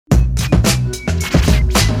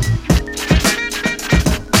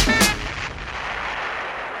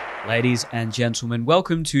Ladies and gentlemen,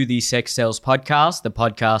 welcome to the Sex Sales Podcast, the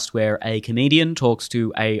podcast where a comedian talks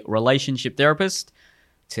to a relationship therapist.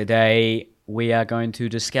 Today, we are going to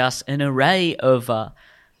discuss an array of,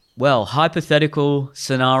 hypothetical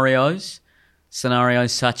scenarios.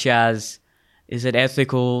 Scenarios such as, is it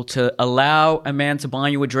ethical to allow a man to buy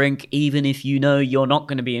you a drink even if you know you're not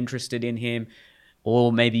going to be interested in him?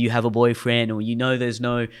 Or maybe you have a boyfriend, or you know there's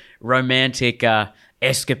no romantic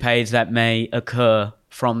escapades that may occur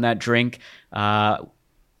from that drink.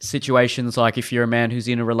 Situations like if you're a man who's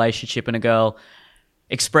in a relationship and a girl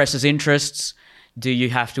expresses interests, do you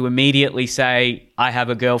have to immediately say, I have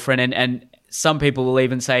a girlfriend? And some people will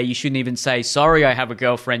even say you shouldn't even say, sorry, I have a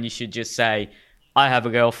girlfriend. You should just say, I have a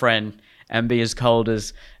girlfriend, and be as cold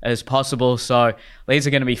as possible. So these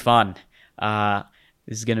are going to be fun.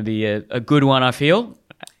 This is going to be a good one, I feel.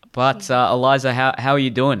 But Eliza, how are you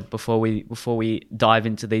doing before we dive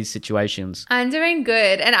into these situations? I'm doing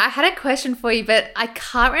good. And I had a question for you, but I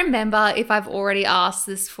can't remember if I've already asked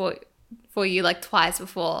this for you like twice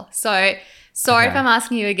before. So sorry if I'm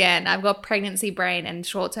asking you again. I've got pregnancy brain and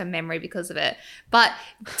short-term memory because of it. But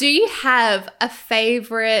do you have a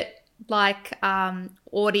favorite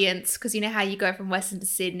audience? Because you know how you go from Western to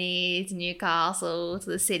Sydney to Newcastle to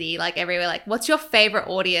the city, like everywhere. Like, what's your favorite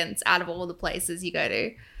audience out of all the places you go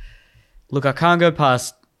to? Look, I can't go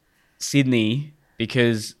past Sydney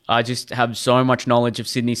because I just have so much knowledge of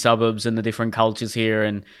Sydney suburbs and the different cultures here,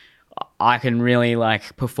 and I can really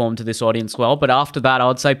perform to this audience well. But after that, I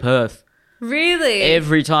would say Perth. Really?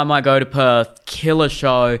 Every time I go to Perth, killer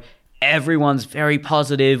show. Everyone's very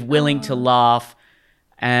positive, willing to laugh,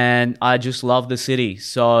 and I just love the city.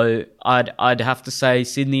 So I'd have to say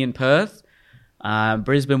Sydney and Perth.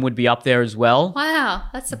 Brisbane would be up there as well. Wow,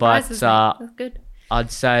 that surprises me. That's good. I'd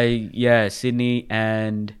say, Sydney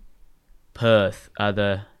and Perth are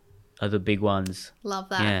the big ones. Love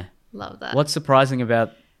that. Yeah. Love that. What's surprising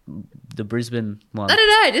about the Brisbane one? I don't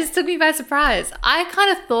know. It just took me by surprise. I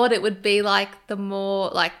kind of thought it would be the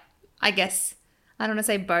more I guess, I don't want to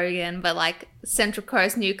say bogan, but Central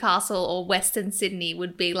Coast, Newcastle or Western Sydney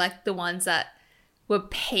would be the ones that were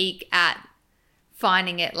peak at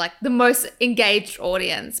finding it the most engaged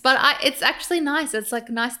audience. But it's actually nice. It's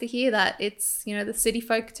nice to hear that it's, the city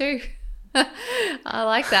folk too. I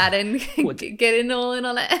like that and get all in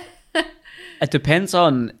on it. It depends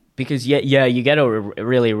on, because you get a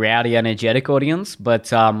really rowdy, energetic audience,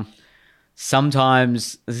 but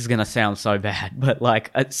sometimes, this is going to sound so bad,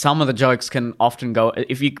 but some of the jokes can often go,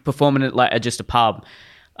 if you perform it at just a pub,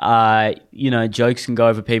 jokes can go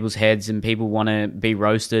over people's heads and people want to be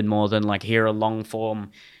roasted more than hear a long form,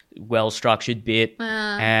 well-structured bit.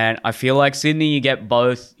 And I feel like Sydney, you get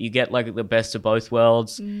both. You get the best of both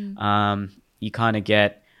worlds. You kind of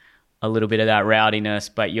get a little bit of that rowdiness,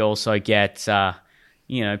 but you also get,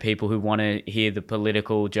 people who want to hear the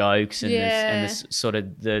political jokes and this sort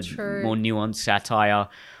of the more nuanced satire.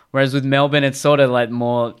 Whereas with Melbourne, it's sort of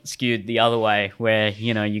more skewed the other way, where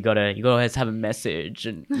you gotta always have a message,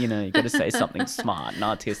 and you gotta say something smart and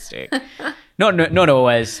artistic. Not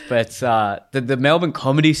always, but the Melbourne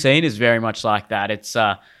comedy scene is very much like that. It's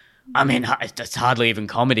it's hardly even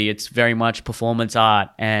comedy. It's very much performance art,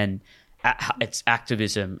 and it's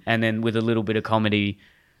activism, and then with a little bit of comedy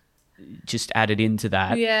just added into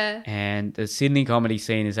that. Yeah. And the Sydney comedy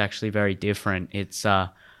scene is actually very different. It's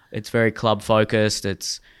very club focused.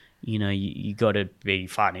 It's you got to be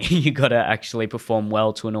funny. You got to actually perform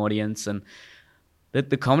well to an audience. And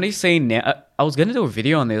the comedy scene now, I was going to do a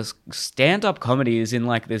video on this. Stand-up comedy is in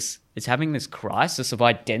this, it's having this crisis of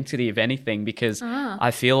identity, if anything, because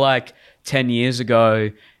I feel 10 years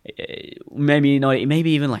ago, maybe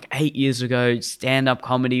even 8 years ago, stand-up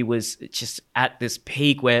comedy was just at this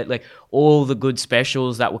peak where all the good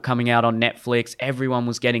specials that were coming out on Netflix, everyone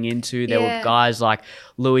was getting into. There were guys like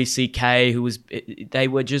Louis C.K. who they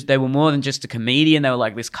were more than just a comedian. They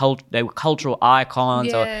were they were cultural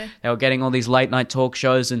icons. Or they were getting all these late night talk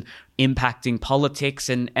shows and impacting politics.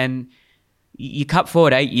 And you cut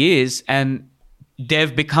forward 8 years and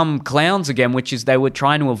they've become clowns again, which is they were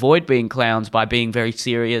trying to avoid being clowns by being very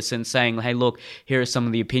serious and saying, hey, look, here are some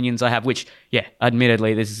of the opinions I have, which,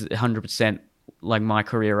 admittedly, this is 100% my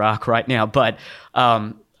career arc right now. But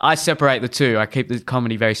I separate the two. I keep the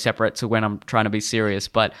comedy very separate to when I'm trying to be serious.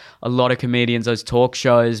 But a lot of comedians, those talk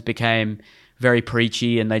shows became very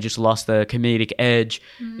preachy and they just lost the comedic edge.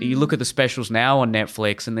 You look at the specials now on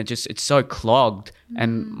Netflix and it's so clogged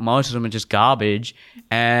and most of them are just garbage.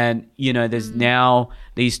 And, there's now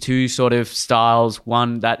these two sort of styles,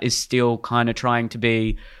 one that is still kind of trying to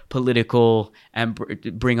be political and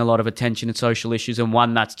bring a lot of attention to social issues, and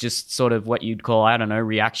one that's just sort of what you'd call, I don't know,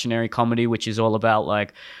 reactionary comedy, which is all about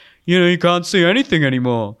you can't see anything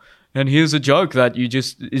anymore. And here's a joke that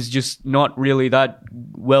is just not really that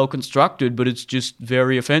well constructed, but it's just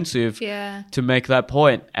very offensive to make that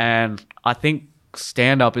point. And I think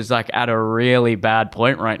stand-up is like at a really bad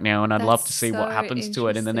point right now, and I'd love to see what happens to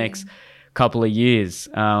it in the next couple of years.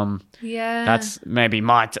 That's maybe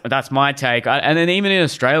that's my take. And then even in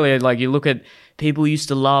Australia, like you look at people used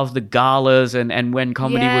to love the galas and when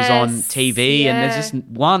comedy was on TV,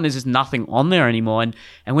 and there's just nothing on there anymore.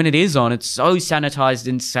 And when it is on, it's so sanitized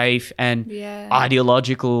and safe and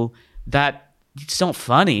ideological that it's not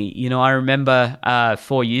funny. You know, I remember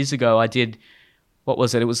 4 years ago I did, what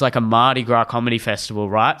was it? It was like a Mardi Gras comedy festival,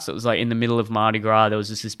 right? So it was like in the middle of Mardi Gras, there was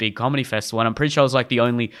this big comedy festival, and I'm pretty sure I was like the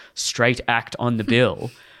only straight act on the bill.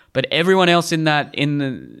 But everyone else in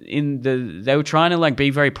they were trying to like be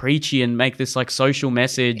very preachy and make this like social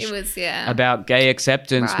message about gay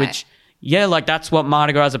acceptance, which like that's what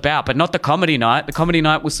Mardi Gras is about, but not the comedy night. The comedy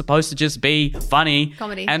night was supposed to just be funny.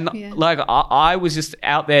 Comedy. And like I was just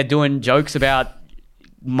out there doing jokes about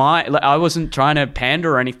I wasn't trying to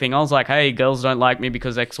pander or anything. I was like, hey, girls don't like me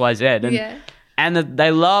because XYZ. And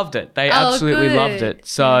they loved it. They absolutely loved it.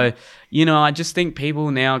 So, you know, I just think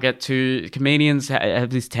people now comedians have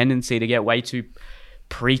this tendency to get way too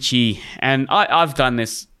preachy. And I've done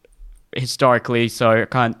this historically, so I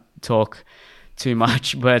can't talk too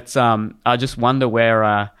much. But I just wonder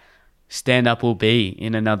where stand-up will be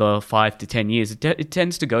in another 5 to 10 years. It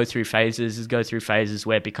tends to go through phases.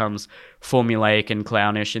 Where it becomes formulaic and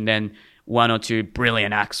clownish, and then one or two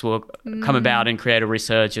brilliant acts will come about and create a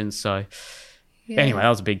resurgence. So anyway, that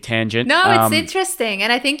was a big tangent. No, it's interesting.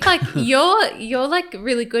 And I think like you're like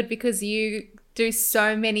really good because you do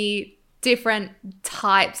so many different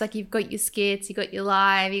types. Like you've got your skits, you got your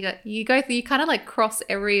live, you kind of like cross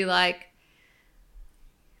every like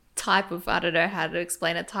type of, I don't know how to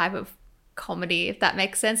explain a type of comedy, if that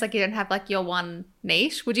makes sense. Like you don't have like your one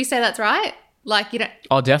niche. Would you say that's right? Like you don't.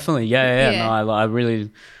 Oh, definitely. Yeah. No,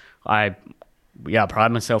 I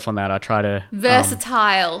pride myself on that. I try to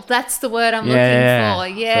versatile. That's the word I'm looking for.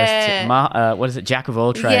 Yeah. What is it? Jack of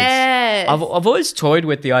all trades. Yes. I've always toyed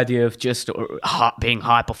with the idea of just being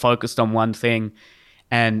hyper focused on one thing,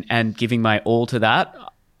 and giving my all to that.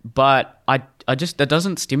 But I just that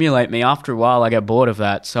doesn't stimulate me. After a while, I get bored of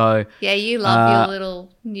that. So yeah, you love your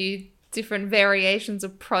little new different variations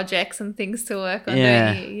of projects and things to work on,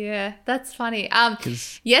 don't you? Yeah, that's funny.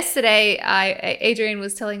 Yesterday, Adrian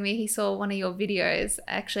was telling me he saw one of your videos.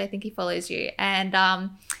 Actually, I think he follows you.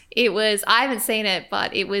 And it was, I haven't seen it,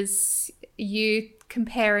 but it was you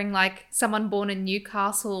comparing like someone born in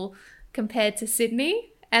Newcastle compared to Sydney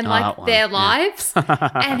and like their lives.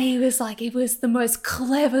 And he was like, it was the most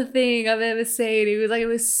clever thing I've ever seen. He was like, it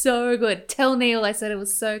was so good. Tell Neil I said it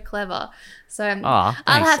was so clever. So I'll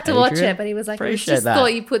have to watch it. But he was like, I just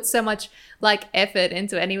thought you put so much like effort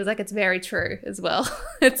into it. And he was like, it's very true as well.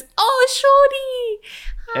 It's, Shorty.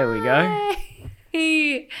 There we go.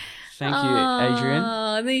 Thank you, Adrian.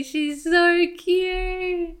 Oh, she's so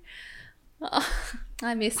cute. Oh,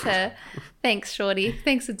 I miss her. Thanks, Shorty.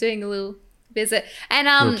 Thanks for doing a little visit. And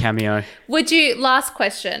little cameo. Last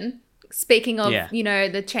question, speaking of, you know,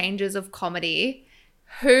 the changes of comedy,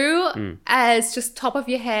 who, as just top of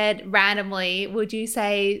your head, randomly, would you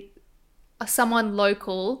say someone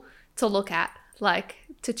local to look at, like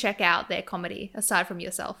to check out their comedy aside from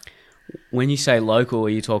yourself? When you say local, are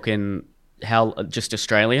you talking just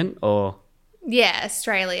Australian or? Yeah,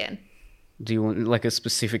 Australian. Do you want like a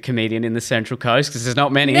specific comedian in the Central Coast? Because there's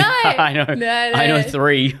not many. No, I know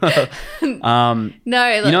 3. No,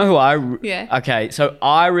 you know who okay, so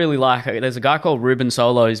I really like. There's a guy called Ruben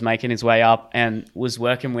Solo who's making his way up and was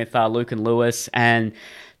working with Luke and Lewis and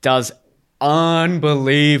does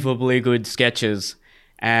unbelievably good sketches.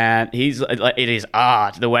 And it is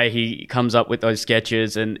art the way he comes up with those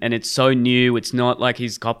sketches, and it's so new. It's not like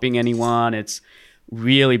he's copying anyone. It's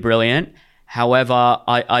really brilliant. However,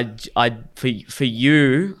 for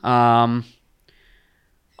you, I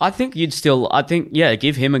think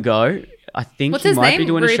give him a go. I think What's he his might name? be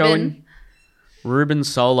doing Ruben? a show in Ruben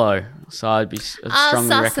Solo. So I'd strongly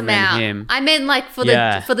recommend him. I meant like for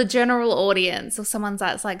the general audience, or someone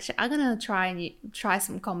that's like, I'm gonna try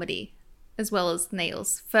some comedy as well as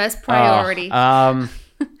Neil's first priority.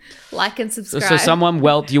 Like and subscribe.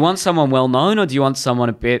 So do you want someone well known, or do you want someone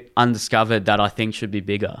a bit undiscovered that I think should be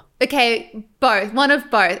bigger? Okay, both. One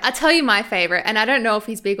of both. I tell you my favorite, and I don't know if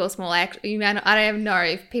he's big or small. I don't even know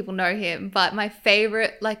if people know him, but my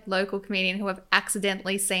favorite like local comedian who I've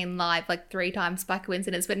accidentally seen live like 3 times by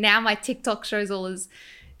coincidence, but now my TikTok shows all his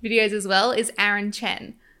videos as well, is Aaron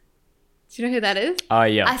Chen. Do you know who that is? Oh,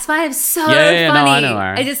 yeah. I find him so Yeah, no, funny. I know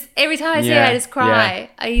Aaron. I just every time I see Yeah, it, I just cry.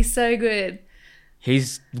 He's so good.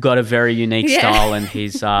 He's got a very unique Yeah. style, and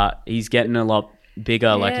he's getting a lot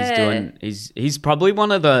bigger. Like he's probably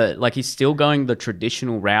one of the, like, he's still going the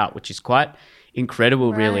traditional route, which is quite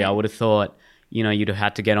incredible, really. Right. I would have thought, you know, you'd have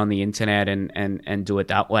had to get on the internet and do it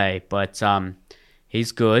that way. But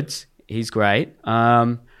he's good. He's great.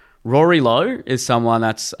 Rory Lowe is someone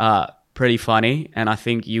that's pretty funny, and I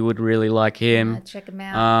think you would really like him. Check him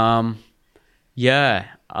out. Yeah,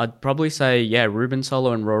 I'd probably say, Ruben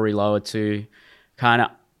Solo and Rory Lowe are two kind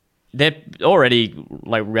of, they're already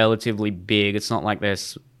like relatively big. It's not like they're,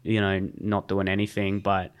 you know, not doing anything,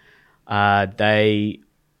 but they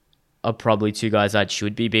are probably two guys that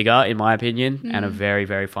should be bigger, in my opinion, and are very,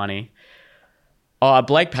 very funny.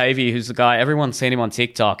 Blake Pavey, who's the guy, everyone's seen him on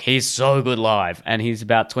TikTok. He's so good live, and he's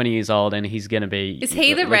about 20 years old, and he's going to be... Is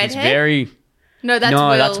he the like, redhead? No, that's No,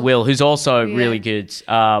 Will. that's Will, who's also really good.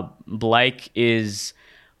 Blake is...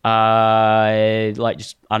 like,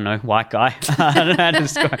 just, I don't know, white guy. I don't know how to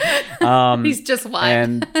describe. He's just white.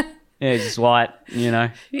 And yeah, he's just white, you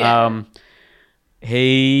know. Yeah.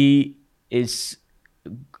 He is,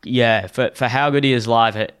 for how good he is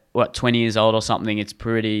live at 20 years old or something, it's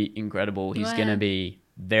pretty incredible. He's going to be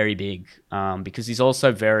very big, because he's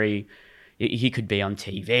also he could be on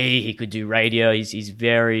TV, he could do radio. He's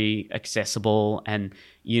very accessible and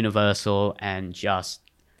universal and just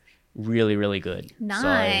really, really good.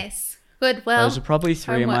 Nice. Good. Well, Those are probably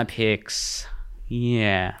three of my homework. picks.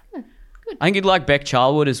 Yeah. Good. I think you'd like Beck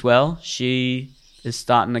Charlwood as well. She is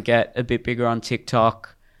starting to get a bit bigger on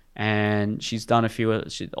TikTok, and she's done a few.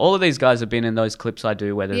 All of these guys have been in those clips I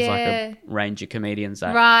do where there's like a range of comedians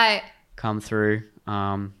that come through.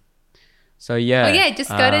 So yeah. Oh yeah, just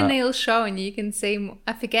go to Neil's show and you can see.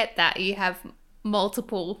 I forget that you have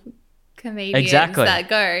multiple comedians that go.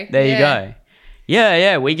 There you go.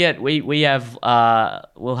 Yeah. We have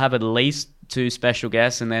we'll have at least 2 special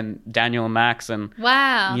guests, and then Daniel and Max, and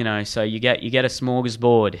wow, you know, so you get a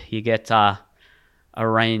smorgasbord. You get a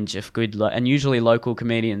range of good and usually local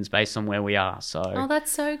comedians based on where we are. So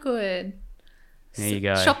that's so good. There you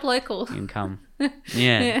go. Shop local. You can come.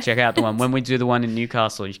 Yeah, check out the one. When we do the one in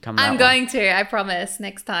Newcastle, you should come. I'm going to. I promise.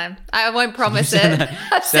 Next time. I won't promise it.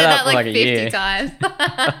 I've said that like 50 times.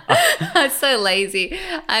 I'm so lazy.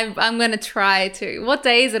 I'm going to try to. What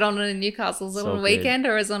day is it on in Newcastle? Is it on a weekend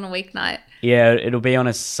or is it on a weeknight? Yeah, it'll be on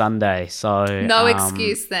a Sunday. So no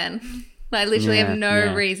excuse then. I literally have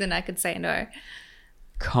no reason I could say no.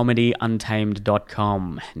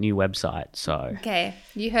 comedyuntamed.com, new website. So okay,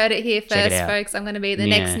 you heard it here first, folks. I'm going to be the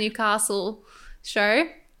next Newcastle show.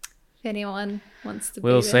 If anyone wants to,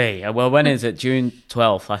 we'll see. Well, when is it? June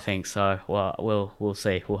 12th, I think. So we'll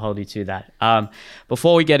see. We'll hold you to that.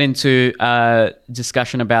 Before we get into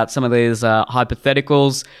discussion about some of these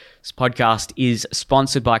hypotheticals, this podcast is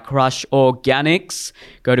sponsored by Crush Organics.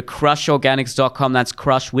 Go to crushorganics.com. That's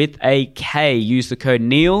Crush with a K. Use the code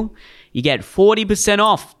Neil. You get 40%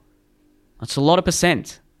 off. That's a lot of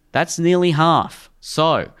percent. That's nearly half.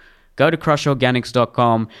 So go to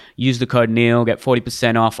crushorganics.com. Use the code Neil. Get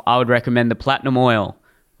 40% off. I would recommend the Platinum Oil.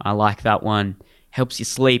 I like that one. Helps you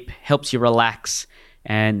sleep. Helps you relax.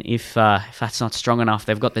 And if that's not strong enough,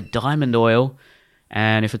 they've got the Diamond Oil.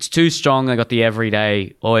 And if it's too strong, they've got the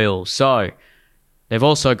Everyday Oil. So they've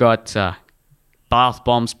also got bath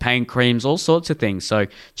bombs, pain creams, all sorts of things. So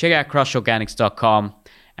check out crushorganics.com.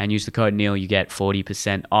 And use the code Neil, you get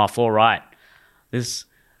 40% off. All right.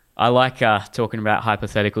 I like talking about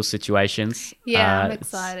hypothetical situations. Yeah, I'm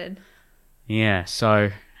excited. Yeah, so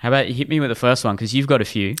how about you hit me with the first one, because you've got a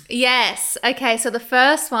few. Yes. Okay, so the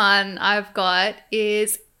first one I've got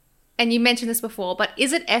is, and you mentioned this before, but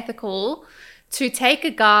is it ethical to take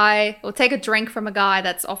a guy or take a drink from a guy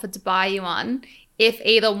that's offered to buy you one if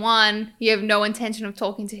either one, you have no intention of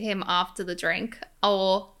talking to him after the drink,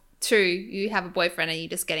 or 2, you have a boyfriend and you're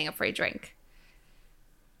just getting a free drink?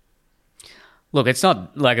 Look, it's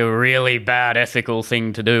not like a really bad ethical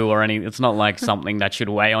thing to do or anything. It's not like something that should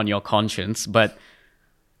weigh on your conscience, but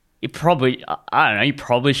you probably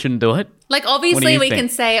shouldn't do it. Like, obviously we can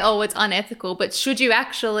say, oh, it's unethical, but should you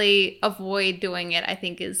actually avoid doing it, I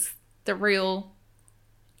think is the real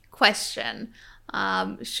question.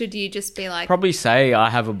 Should you just be like... Probably say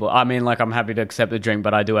I'm happy to accept the drink,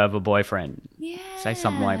 but I do have a boyfriend. Yeah. Say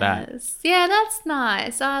something like that. Yeah, that's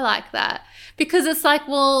nice. I like that. Because it's like,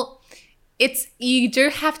 well, you do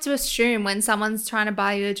have to assume when someone's trying to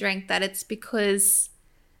buy you a drink that it's because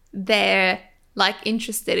they're like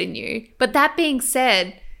interested in you. But that being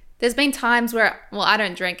said, there's been times where, well, I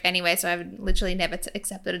don't drink anyway, so I've literally never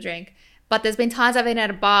accepted a drink. But there's been times I've been at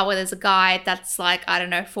a bar where there's a guy that's like, I don't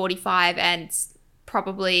know, 45 and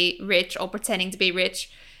probably rich or pretending to be rich.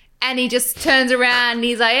 And he just turns around and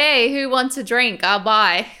he's like, hey, who wants a drink? I'll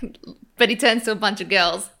buy. But he turns to a bunch of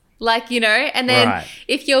girls. Like, and then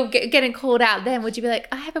if you're getting called out, then would you be like,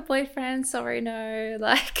 I have a boyfriend, sorry, no.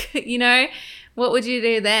 Like, what would you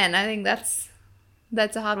do then? I think that's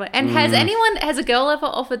a hard one. And has a girl ever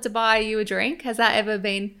offered to buy you a drink? Has that ever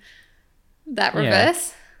been that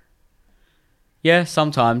reverse? Yeah,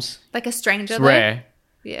 sometimes. Like a stranger? It's rare.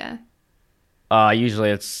 Yeah. Usually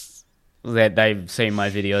it's that they've seen my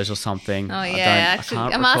videos or something. Oh, yeah. Actually,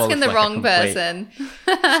 I'm asking the wrong person.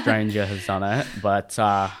 Stranger has done it, but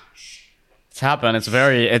it's happened. It's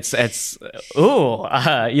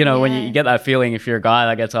when you get that feeling if you're a guy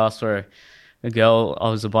that gets asked for a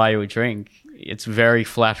girl to buy you a drink, it's very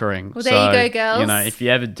flattering. Well, there you go, girls. If you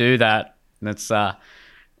ever do that,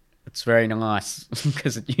 it's very nice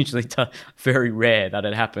because it's usually very rare that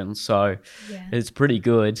it happens. So it's pretty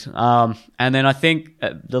good. And then I think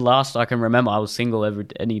the last I can remember, I was single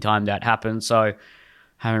any time that happened. So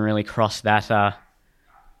haven't really crossed that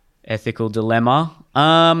ethical dilemma.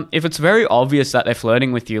 If it's very obvious that they're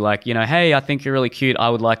flirting with you, like, hey, I think you're really cute, I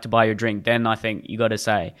would like to buy you a drink, then I think you got to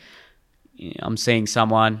say, I'm seeing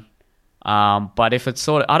someone. But if it's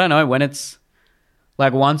sort of, I don't know, when it's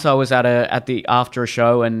like once I was after a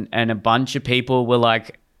show and a bunch of people were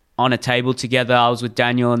like on a table together. I was with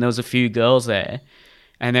Daniel and there was a few girls there.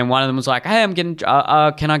 And then one of them was like, hey, I'm getting,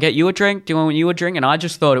 can I get you a drink? Do you want you a drink? And I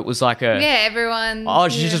just thought it was like everyone. Oh,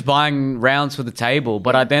 she's just buying rounds for the table.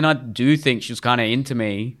 But I do think she was kind of into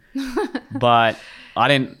me. But I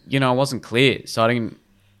didn't, I wasn't clear. So I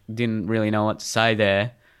didn't really know what to say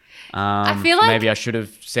there. I feel like maybe I should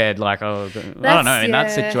have said like, I don't know. In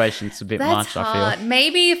that situation, it's a bit much, hard. I feel.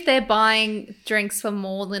 Maybe if they're buying drinks for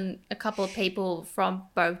more than a couple of people from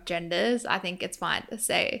both genders, I think it's fine to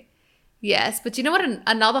say yes. But you know what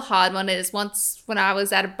another hard one is? Once when I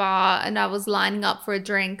was at a bar and I was lining up for a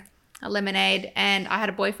drink, a lemonade, and I had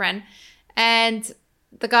a boyfriend, and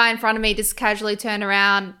the guy in front of me just casually turned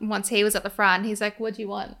around once he was at the front. He's like, what do you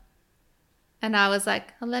want? And I was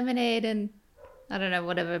like, a lemonade and I don't know,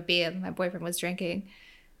 whatever beer my boyfriend was drinking.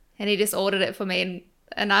 And he just ordered it for me.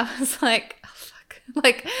 And I was like, oh, fuck.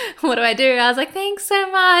 Like, what do I do? I was like, thanks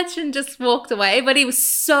so much. And just walked away. But he was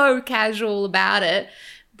so casual about it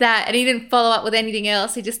and he didn't follow up with anything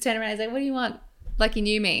else. He just turned around and was like, what do you want? Like he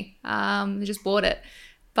knew me. He just bought it.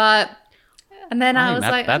 And then I was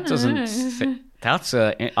like, that doesn't, that's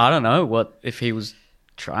I don't know what, if he was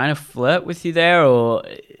trying to flirt with you there or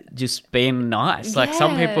just being nice. Like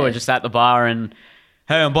some people are just at the bar and,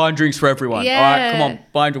 hey, I'm buying drinks for everyone. Yeah. All right, come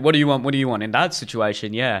on, what do you want? What do you want? In that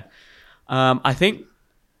situation, yeah. I think,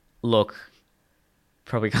 look,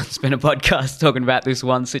 probably can't spend a podcast talking about this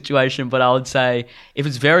one situation, but I would say if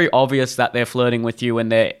it's very obvious that they're flirting with you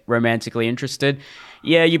and they're romantically interested,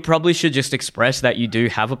 yeah, you probably should just express that you do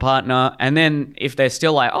have a partner. And then if they're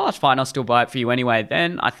still like, oh, it's fine, I'll still buy it for you anyway,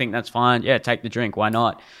 then I think that's fine. Yeah, take the drink. Why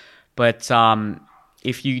not? But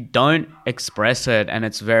if you don't express it and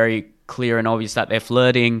it's very clear and obvious that they're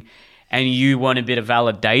flirting and you want a bit of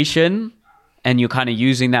validation and you're kind of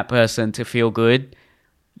using that person to feel good,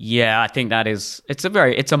 yeah, I think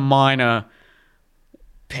it's a minor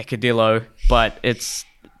peccadillo, but it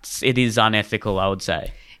is unethical, I would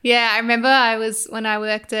say. Yeah, I remember when I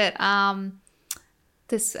worked at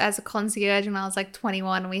this as a concierge when I was like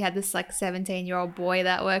 21, we had this like 17-year-old boy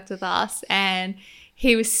that worked with us and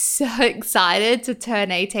he was so excited to turn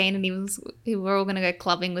 18 and we were all going to go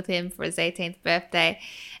clubbing with him for his 18th birthday.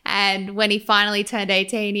 And when he finally turned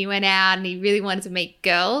 18, he went out and he really wanted to meet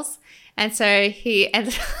girls. And so he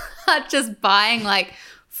ended up just buying like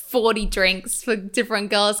 40 drinks for different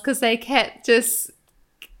girls because they kept just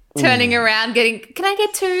turning around can I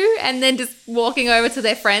get 2? And then just walking over to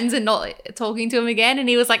their friends and not talking to him again. And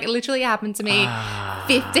he was like, it literally happened to me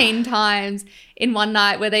 15 times in one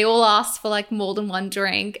night where they all asked for like more than one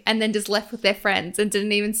drink and then just left with their friends and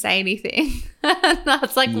didn't even say anything. And I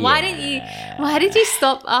was like, why did you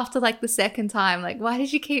stop after like the second time? Like, why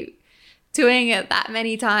did you keep doing it that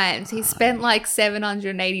many times? He spent like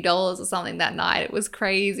 $780 or something that night. It was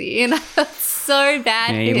crazy. And I felt so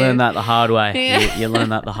bad. Yeah, you learn that the hard way. Yeah. You learn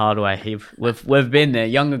that the hard way. We've been there.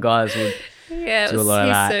 Younger guys would do a lot of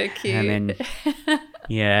that. He's so cute. And then,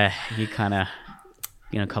 yeah, you kind of,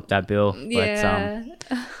 cop that bill. Yeah.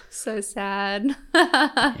 But, so sad.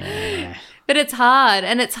 Yeah. But it's hard.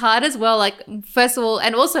 And it's hard as well. Like, first of all,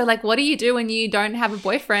 and also like, what do you do when you don't have a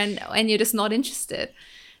boyfriend and you're just not interested?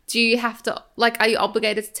 Do you have to, like, are you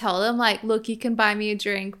obligated to tell them, like, look, you can buy me a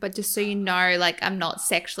drink, but just so you know, like, I'm not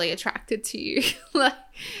sexually attracted to you?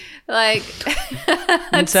 Like,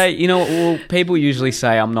 And say, well, people usually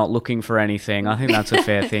say I'm not looking for anything. I think that's a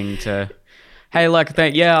fair thing to. Hey, like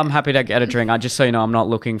that. Yeah, I'm happy to get a drink. I just so you know, I'm not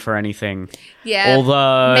looking for anything. yeah.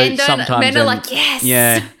 Although Men sometimes are like, yes.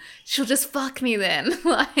 Yeah. She'll just fuck me then.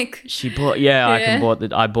 Like, She bought. Yeah,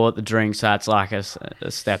 I bought the drinks. That's like a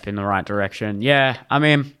step in the right direction. Yeah, I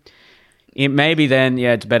mean, maybe then.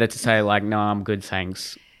 Yeah, it's better to say like, no, I'm good,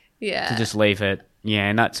 thanks. yeah. To just leave it. Yeah,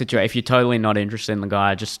 in that situation, if you're totally not interested in the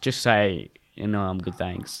guy, just say, I'm good,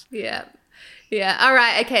 thanks. Yeah. Yeah. All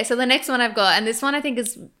right. Okay. So the next one I've got, and this one I think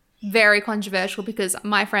is very controversial because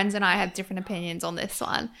my friends and I have different opinions on this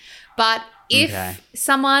one. But if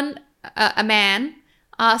someone, a man,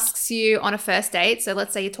 asks you on a first date, so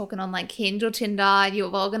let's say you're talking on like Hinge or Tinder,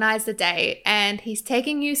 you've organized a date and he's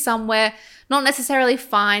taking you somewhere, not necessarily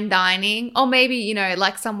fine dining, or maybe,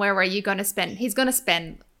 like somewhere where he's going to spend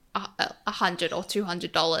 $100 or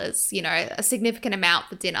 $200, a significant amount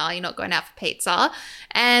for dinner. You're not going out for pizza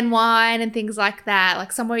and wine and things like that,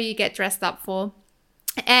 like somewhere you get dressed up for.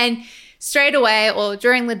 And straight away or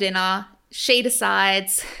during the dinner, she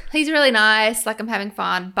decides he's really nice, like I'm having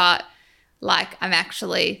fun, but like I'm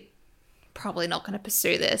actually probably not going to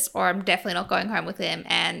pursue this, or I'm definitely not going home with him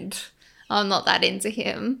and I'm not that into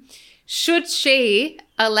him. Should she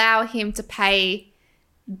allow him to pay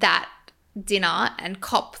that dinner and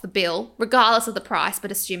cop the bill, regardless of the price,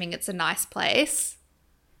 but assuming it's a nice place?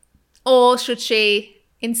 Or should she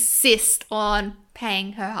insist on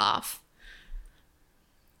paying her half?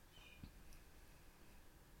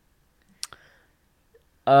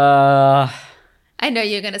 I know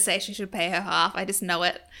you're going to say she should pay her half. I just know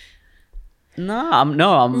it. I'm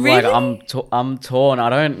Really? like, I'm torn. I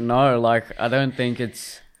don't know. Like, I don't think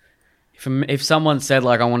it's, if someone said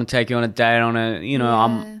like, I want to take you on a date on a,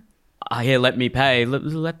 here, let me pay.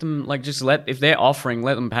 Let them, like, if they're offering,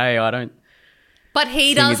 let them pay. I don't. But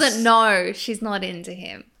he doesn't know she's not into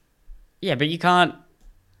him. Yeah, but you can't.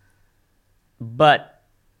 But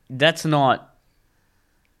that's not.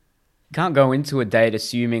 You can't go into a date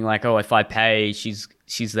assuming like, oh, if I pay, she's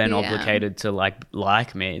then obligated to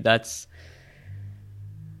like me. That's.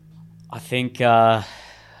 I think.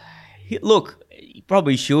 Look, you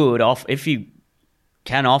probably should if you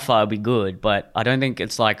can offer, it'll be good, but I don't think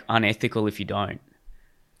it's like unethical if you don't.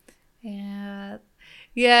 Yeah.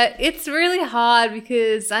 Yeah, it's really hard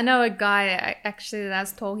because I know a guy actually that I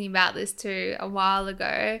was talking about this to a while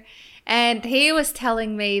ago, and he was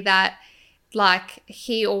telling me that like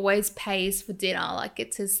he always pays for dinner, like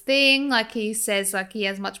it's his thing. Like he says like he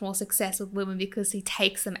has much more success with women because he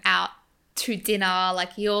takes them out to dinner,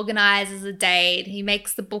 like he organizes a date, he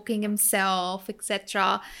makes the booking himself,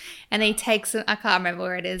 etc. And he takes them, I can't remember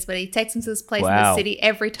where it is, but he takes them to this place in the city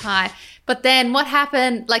every time. But then what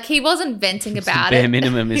happened, like he wasn't venting about bare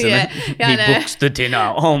minimum, isn't it? He books the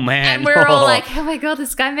dinner. Oh man. And we're all like, oh my god,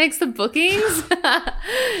 this guy makes the bookings.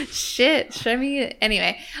 Shit, show me it.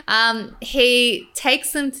 Anyway, he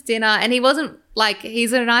takes them to dinner, and he wasn't like,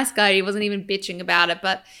 he's a nice guy, he wasn't even bitching about it,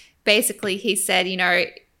 but basically he said,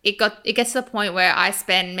 it gets to the point where I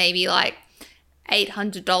spend maybe like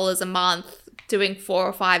 $800 a month doing 4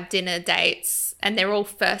 or 5 dinner dates, and they're all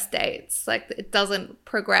first dates. Like it doesn't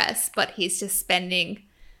progress, but he's just spending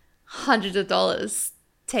hundreds of dollars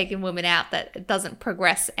taking women out that it doesn't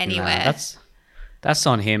progress anywhere. Nah, that's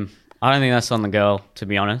on him. I don't think that's on the girl, to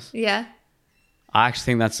be honest. Yeah. I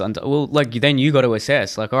actually think that's then you got to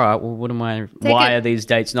assess like, all right, well, why are these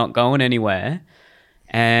dates not going anywhere?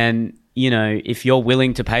 And if you're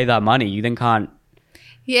willing to pay that money, you then can't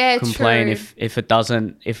complain if it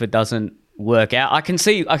doesn't work out.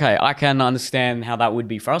 I can understand how that would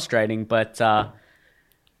be frustrating, but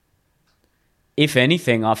if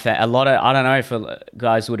anything, I've found I don't know if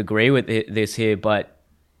guys would agree with this here, but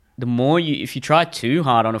the more if you try too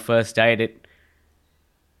hard on a first date,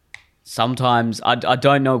 sometimes I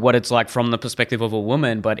don't know what it's like from the perspective of a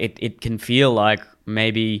woman, but it can feel like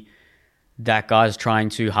maybe that guy's trying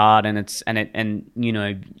too hard and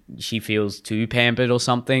she feels too pampered or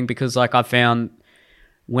something, because like I found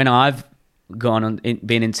when I've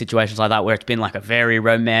been in situations like that where it's been like a very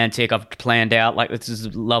romantic, I've planned out like this is a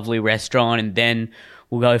lovely restaurant and then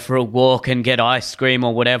we'll go for a walk and get ice cream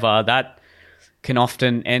or whatever, that can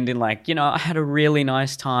often end in like, I had a really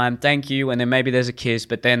nice time, thank you, and then maybe there's a kiss,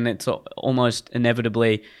 but then it's almost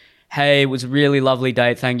inevitably, hey, it was a really lovely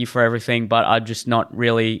date, thank you for everything, but I'm just not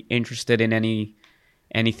really interested in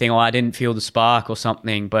anything, or I didn't feel the spark or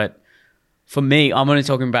something. But for me, I'm only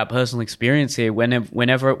talking about personal experience here.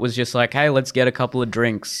 Whenever it was just like, hey, let's get a couple of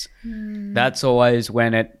drinks, that's always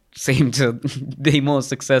when it seemed to be more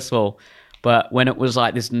successful. But when it was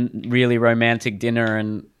like this really romantic dinner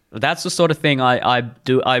and that's the sort of thing I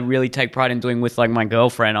do. I really take pride in doing with like my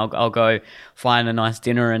girlfriend. I'll go find a nice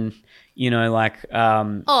dinner and like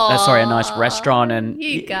sorry, a nice restaurant and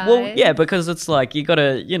you guys. well, yeah, because it's like you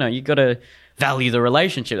gotta value the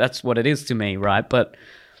relationship. That's what it is to me, right? But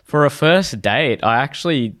for a first date, I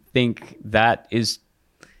actually think that is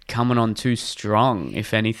coming on too strong,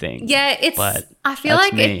 if anything. Yeah, I feel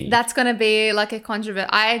like that's going to be like a controversial.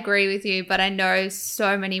 I agree with you, but I know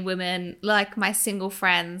so many women, like my single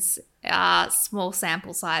friends, small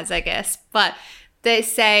sample size, I guess, but they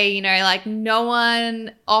say, like no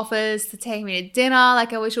one offers to take me to dinner.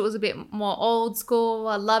 Like I wish it was a bit more old school.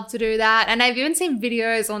 I'd love to do that. And I've even seen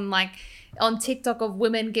videos on TikTok of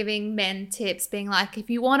women giving men tips, being like, if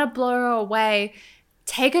you want to blow her away,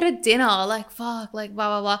 take her to dinner, like fuck, like blah,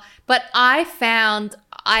 blah, blah. But I found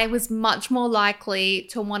I was much more likely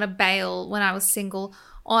to want to bail when I was single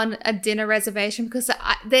on a dinner reservation because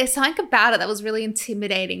there's something about it that was really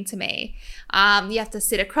intimidating to me. You have to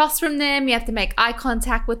sit across from them. You have to make eye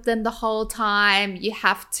contact with them the whole time. You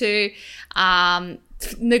have to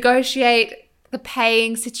negotiate the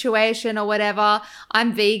paying situation or whatever.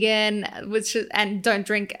 I'm vegan, and don't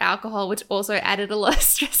drink alcohol, which also added a lot of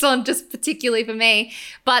stress on, just particularly for me.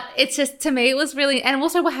 But it's just, to me, it was really, and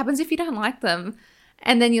also what happens if you don't like them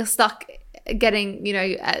and then you're stuck getting,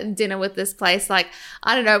 dinner with this place? Like,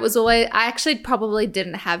 I don't know, it was always, I actually probably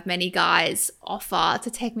didn't have many guys offer to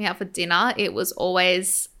take me out for dinner. It was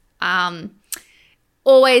always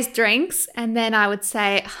drinks. And then I would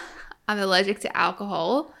say, I'm allergic to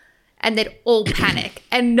alcohol. And they'd all panic.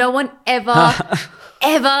 And no one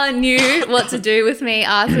ever knew what to do with me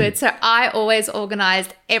afterwards. So I always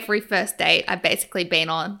organized every first date I've basically been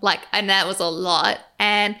on. And that was a lot.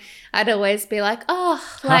 And I'd always be like,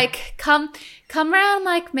 come around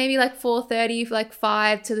maybe 4:30,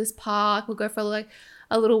 5 to this park. We'll go for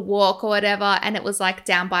a little walk or whatever. And it was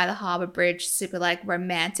down by the Harbour Bridge, super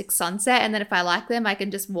romantic sunset. And then if I like them, I can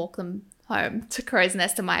just walk them home to Crow's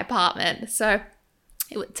Nest to my apartment. So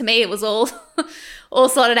to me, it was all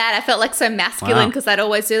sorted out. I felt so masculine because I'd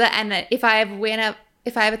always do that. And if I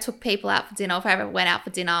ever took people out for dinner, if I ever went out for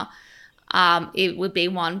dinner, it would be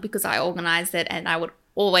one because I organized it, and I would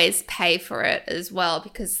always pay for it as well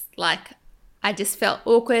because I just felt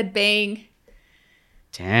awkward being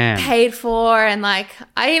paid for. And I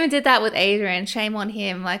even did that with Adrian. Shame on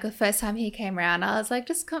him. The first time he came around, I was like,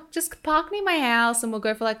 just park near my house and we'll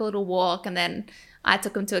go for a little walk. And then I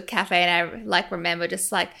took him to a cafe, and I remember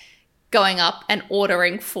just going up and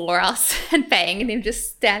ordering for us and paying, and him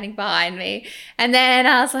just standing behind me. And then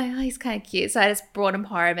I was like, oh, he's kind of cute. So I just brought him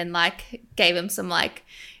home and gave him some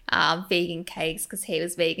vegan cakes because he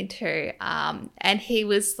was vegan too. And he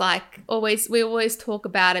was we always talk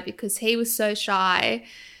about it because he was so shy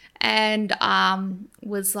and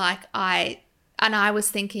was I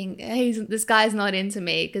was thinking, this guy's not into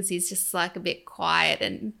me because he's just a bit quiet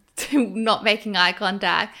and not making eye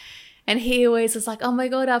contact. And he always was oh my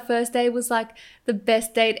God, our first date was the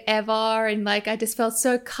best date ever. And I just felt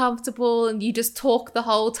so comfortable, and you just talk the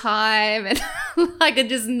whole time and I could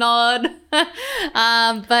just nod.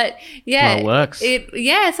 But yeah, it works.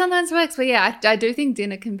 It sometimes works. But yeah, I do think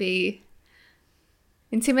dinner can be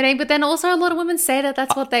intimidating, but then also a lot of women say that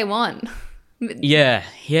that's what they want. Yeah,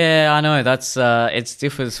 I know. That's it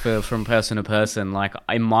differs from person to person.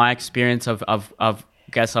 In my experience, I've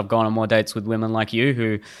guess I've gone on more dates with women like you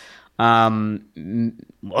who,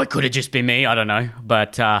 it could have just been me, I don't know.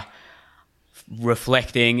 But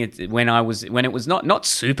reflecting, when it was not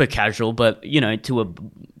super casual, but to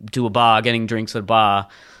a bar, getting drinks at a bar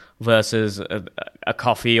versus a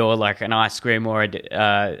coffee or an ice cream or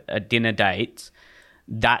a dinner date,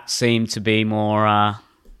 that seemed to be more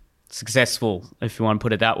successful, if you want to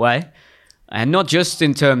put it that way. And not just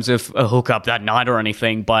in terms of a hookup that night or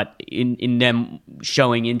anything, but in them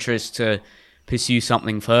showing interest to pursue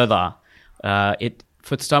something further.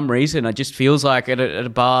 For some reason, it just feels like at a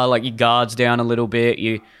bar, your guard's down a little bit.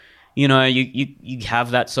 You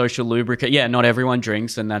have that social lubricant. Yeah, not everyone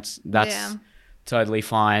drinks, and that's totally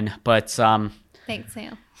fine. But thanks,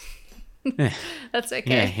 Sam. That's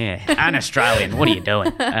okay. Yeah. An Australian. What are you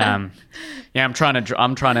doing? I'm trying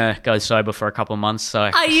to go sober for a couple of months. So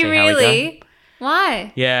are you really?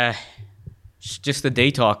 Why? Yeah, just the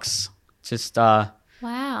detox. Just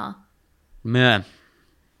wow. Man.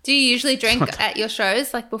 Do you usually drink at your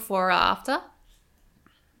shows, before or after?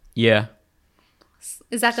 Yeah.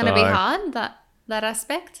 Is that going to be hard? That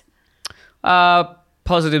aspect?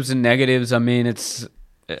 Positives and negatives. I mean, it's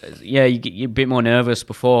you're a bit more nervous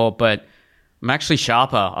before, but I'm actually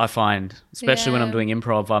sharper, I find, especially when I'm doing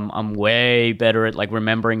improv. I'm way better at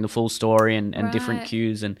remembering the full story and different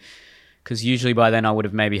cues and because usually by then I would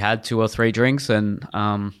have maybe had 2 or 3 drinks, and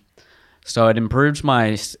so it improves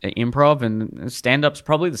my improv, and stand-up's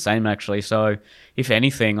probably the same actually. So if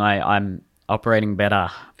anything, I'm operating better,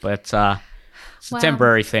 but it's a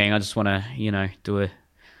temporary thing. I just want to, do a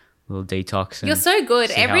little detox. And you're so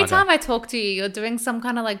good. Every time I I talk to you, you're doing some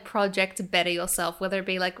kind of like project to better yourself, whether it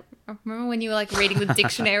be like, remember when you were like reading the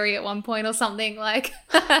dictionary at one point or something? Like,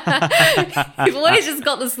 you've always just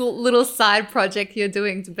got this little side project you're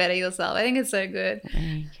doing to better yourself. I think it's so good.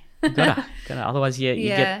 gotta. Otherwise, you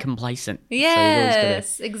get complacent.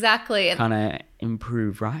 Yes, so exactly. Kind of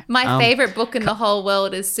improve, right? My favorite book in the whole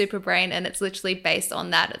world is Super Brain, and it's literally based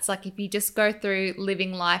on that. It's like if you just go through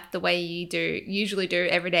living life the way you usually do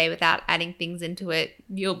every day without adding things into it,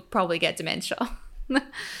 you'll probably get dementia.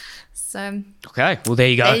 So okay, well there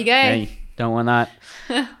you go. There you go. Yeah, you don't want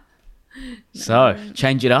that. So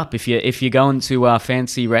change it up. If you're going to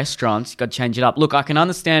fancy restaurants, you got to change it up. Look, I can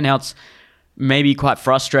understand how it's maybe quite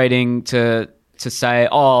frustrating to say,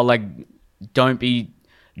 oh, like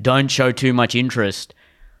don't show too much interest.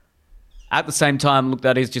 At the same time, look,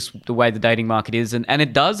 that is just the way the dating market is, and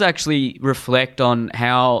it does actually reflect on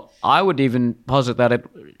how I would even posit that it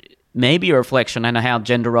may be a reflection on how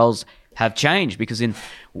gender roles have changed, because in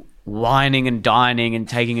wining and dining and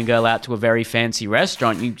taking a girl out to a very fancy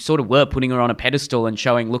restaurant, you sort of were putting her on a pedestal and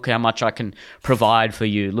showing, look how much I can provide for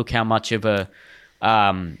you. Look how much of a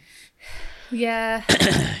yeah,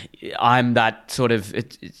 I'm that sort of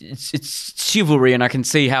it's chivalry, and I can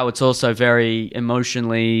see how it's also very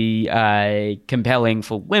emotionally compelling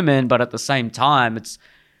for women, but at the same time, it's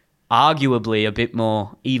arguably a bit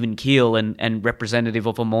more even keel and representative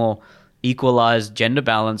of a more equalized gender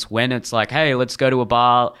balance when it's like, hey, let's go to a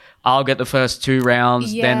bar, I'll get the first 2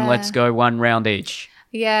 rounds, then let's go 1 round each.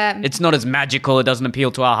 Yeah. It's not as magical, it doesn't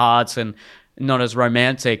appeal to our hearts, and not as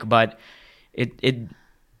romantic, but it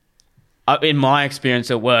in my experience,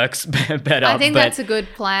 it works better. I think that's a good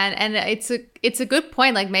plan, and it's a good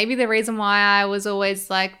point. Like maybe the reason why I was always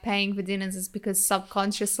like paying for dinners is because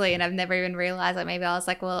subconsciously, and I've never even realized, like maybe I was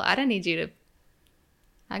like, well, I don't need you to.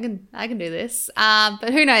 I can do this,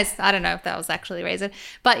 but who knows? I don't know if that was actually the reason.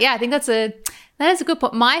 But yeah, I think that is a good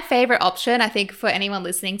point. My favorite option, I think, for anyone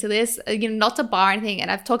listening to this, not to bar anything, and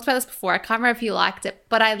I've talked about this before. I can't remember if you liked it,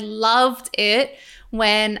 but I loved it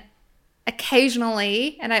when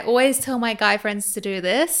occasionally, and I always tell my guy friends to do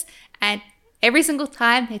this, and every single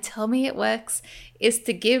time they tell me it works, is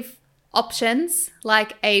to give options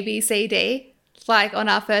like A, B, C, D. Like on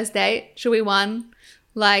our first date, should we 1?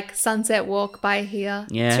 Like sunset walk by here.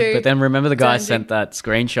 Yeah, 2, but then remember the guy sent that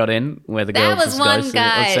screenshot in where the girl just goes to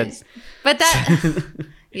guy. But that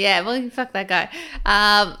yeah, well, fuck that guy.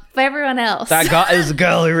 For everyone else, that guy is a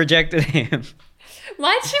girl who rejected him.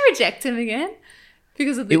 Why'd she reject him again?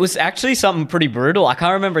 Because of it was actually something pretty brutal. I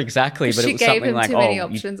can't remember exactly, but it was something like, too many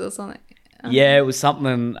options or something. Yeah, it was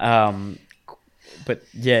something. But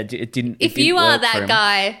yeah, it didn't. If you are that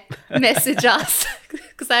guy, message us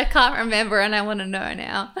because I can't remember and I want to know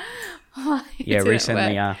now. Yeah,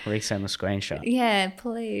 resend the screenshot. Yeah,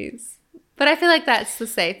 please. But I feel like that's the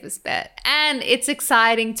safest bet, and it's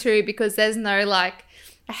exciting too because there's no like.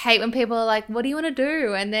 I hate when people are like, "What do you want to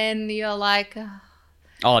do?" and then you're like.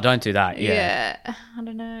 Oh, don't do that. Yeah. I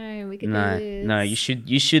don't know. We can do this. No, you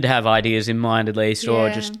should have ideas in mind at least,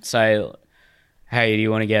 or just say, hey, do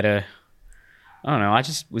you want to get a... I don't know. I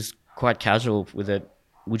just was quite casual with it.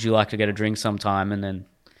 Would you like to get a drink sometime? And then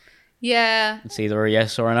it's either a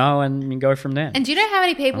yes or a no, and you go from there. And do you know how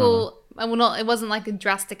many people... Well, it wasn't like a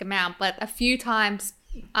drastic amount, but a few times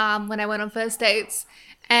when I went on first dates...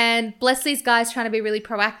 And bless these guys trying to be really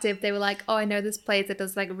proactive. They were like, oh, I know this place that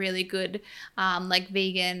does like really good like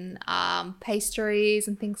vegan pastries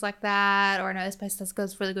and things like that. Or I know this place that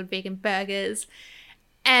does really good vegan burgers.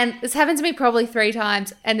 And this happened to me probably 3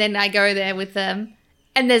 times. And then I go there with them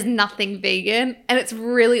and there's nothing vegan. And it's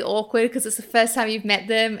really awkward because it's the first time you've met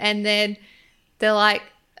them. And then they're like,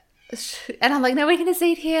 and I'm like, no, we're going to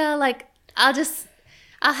eat here. Like,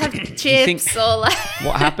 I'll have chips or like.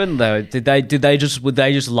 What happened though? Were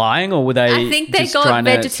they just lying, or were they? I think they just got trying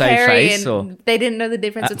vegetarian. To save face, or? They didn't know the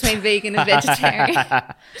difference between vegan and vegetarian.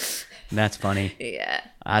 That's funny. Yeah.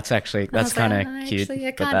 That's kind of cute. Actually,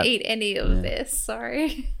 I can't eat any of this.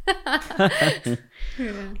 Sorry. Yeah.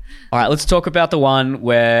 All right, let's talk about the one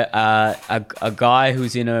where a guy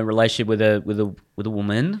who's in a relationship with a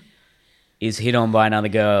woman is hit on by another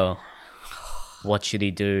girl. What should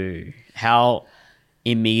he do? How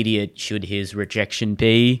immediate should his rejection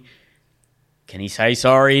be? Can he say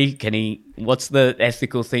sorry? What's the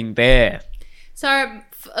ethical thing there? So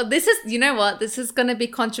this is, you know what? This is going to be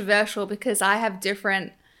controversial because I have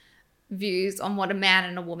different views on what a man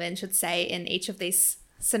and a woman should say in each of these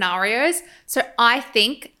scenarios. So I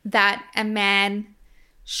think that a man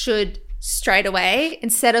should straight away,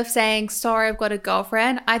 instead of saying, sorry, I've got a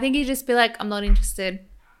girlfriend, I think he'd just be like, I'm not interested.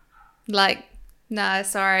 Like, no,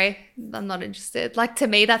 sorry, I'm not interested. Like, to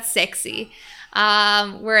me, that's sexy.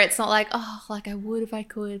 Where it's not like, oh, like I would if I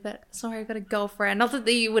could, but sorry, I've got a girlfriend. Not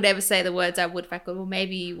that you would ever say the words I would if I could. Well,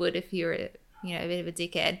 maybe you would if you're a bit of a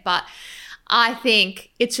dickhead. But I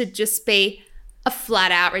think it should just be a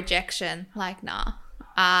flat out rejection. Like, nah.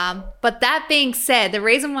 But that being said, the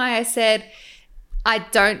reason why I said I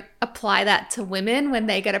don't apply that to women when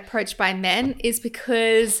they get approached by men is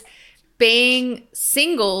because being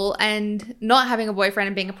single and not having a boyfriend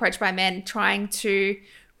and being approached by men trying to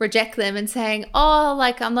reject them and saying, oh,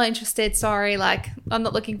 like, I'm not interested, sorry, like, I'm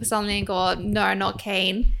not looking for something, or no, not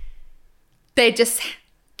keen. They just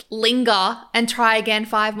linger and try again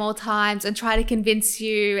 5 more times and try to convince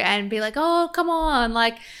you and be like, oh, come on,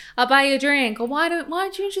 like, I'll buy you a drink, or why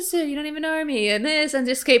aren't you interested? You don't even know me, and this, and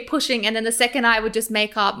just keep pushing. And then the second I would just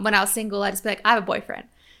make up when I was single, I'd just be like, I have a boyfriend.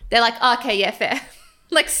 They're like, okay, yeah, fair.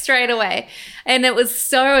 Like, straight away. And it was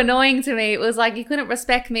so annoying to me. It was like, you couldn't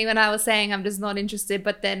respect me when I was saying I'm just not interested,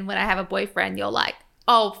 but then when I have a boyfriend, you're like,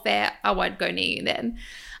 oh, fair, I won't go near you then.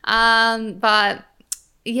 But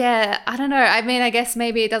yeah, I don't know. I mean, I guess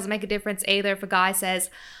maybe it doesn't make a difference either if a guy says,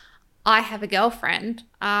 I have a girlfriend,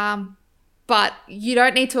 but you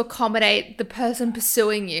don't need to accommodate the person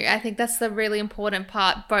pursuing you. I think that's the really important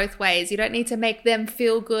part both ways. You don't need to make them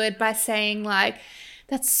feel good by saying like,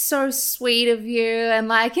 that's so sweet of you, and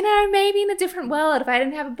like, maybe in a different world, if I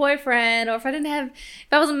didn't have a boyfriend, or if I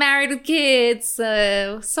wasn't married with kids,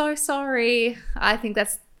 so sorry. I think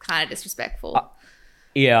that's kind of disrespectful.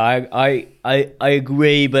 Yeah, I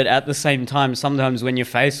agree, but at the same time, sometimes when you're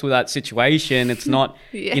faced with that situation, it's not,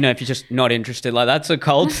 Yeah. if you're just not interested, like, that's a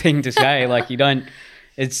cold thing to say. Like,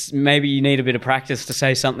 it's maybe you need a bit of practice to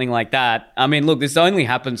say something like that. I mean, look, this only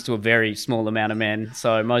happens to a very small amount of men,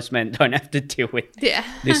 so most men don't have to deal with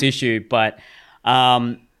this issue. But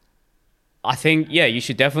I think, you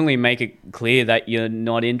should definitely make it clear that you're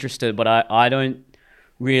not interested. But I don't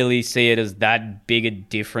really see it as that big a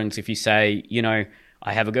difference if you say,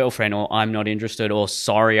 I have a girlfriend, or I'm not interested, or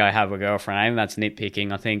sorry, I have a girlfriend. I think that's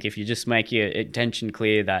nitpicking. I think if you just make your intention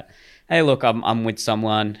clear that, hey, look, I'm with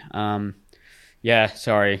someone. Yeah,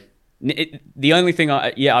 sorry. The only thing,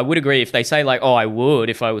 I would agree if they say like, oh, I would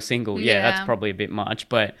if I was single. Yeah, that's probably a bit much.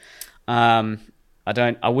 But I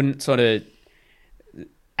wouldn't sort of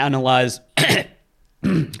analyze.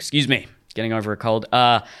 Excuse me, getting over a cold.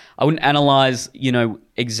 I wouldn't analyze,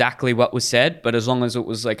 exactly what was said, but as long as it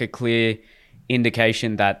was like a clear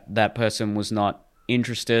indication that that person was not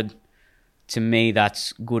interested, to me,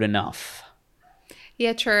 that's good enough.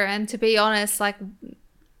 Yeah, true. And to be honest, like,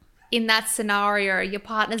 in that scenario, your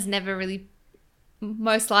partner's never really,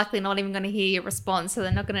 most likely not even going to hear your response. So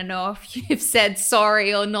they're not going to know if you've said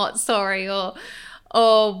sorry or not sorry or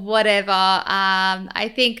whatever.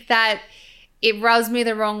 I think that it rubs me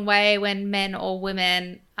the wrong way when men or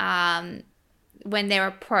women, when they're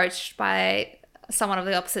approached by someone of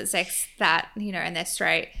the opposite sex that, and they're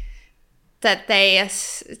straight, that they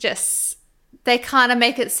kind of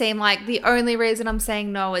make it seem like the only reason I'm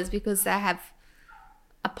saying no is because they have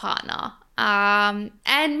a partner. And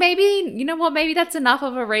maybe, maybe that's enough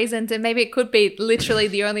of a reason to, maybe it could be literally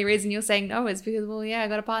the only reason you're saying no is because, well, yeah, I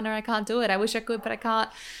got a partner, I can't do it. I wish I could, but I can't.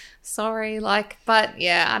 Sorry. But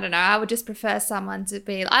yeah, I don't know. I would just prefer someone to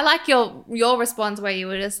be, I like your response where you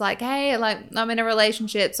were just like, hey, like, I'm in a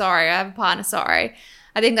relationship. Sorry. I have a partner. Sorry.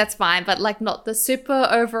 I think that's fine, but like not the super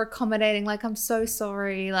over accommodating, like, I'm so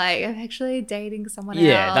sorry, like, I'm actually dating someone else.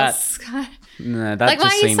 Yeah, that like, just why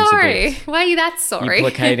are you seems sorry? a bit Why are you that sorry?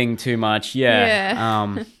 implicating too much.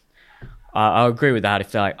 Yeah. I agree with that.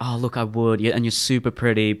 If they're like, oh, look, I would, and you're super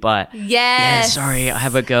pretty, but yeah, sorry, I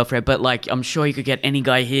have a girlfriend, but like, I'm sure you could get any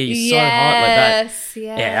guy here. You're so hot like that.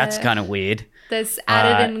 Yeah, that's kind of weird. There's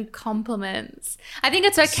added in compliments. I think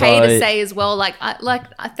it's okay to say as well, like,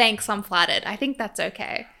 thanks, I'm flattered. I think that's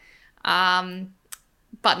okay.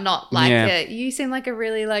 But not like, you seem like a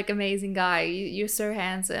really like amazing guy. You're so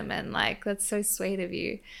handsome, and like, that's so sweet of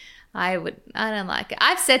you. I don't like it.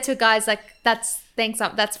 I've said to guys like, that's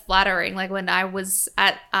flattering. Like when I was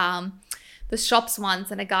at the shops once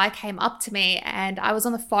and a guy came up to me and I was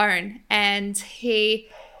on the phone and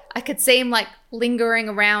I could see him like lingering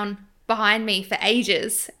around behind me for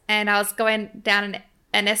ages, and I was going down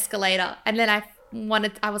an escalator, and then I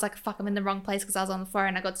was like, fuck, I'm in the wrong place because I was on the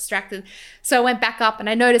phone. I got distracted. So I went back up and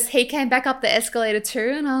I noticed he came back up the escalator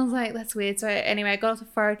too. And I was like, that's weird. So anyway, I got off the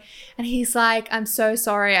phone and he's like, I'm so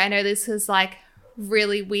sorry. I know this is like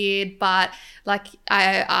really weird, but like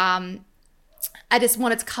I just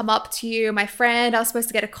wanted to come up to you, my friend. I was supposed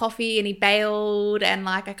to get a coffee and he bailed, and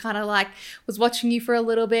like I kind of like was watching you for a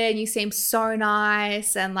little bit and you seemed so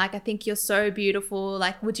nice, and like I think you're so beautiful.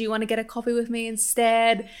 Like, would you want to get a coffee with me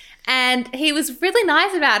instead? And he was really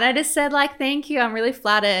nice about it. I just said like, thank you, I'm really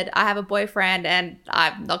flattered. I have a boyfriend and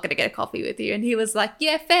I'm not going to get a coffee with you. And he was like,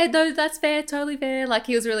 yeah, fair, no, that's fair, totally fair. Like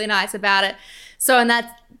he was really nice about it. So, and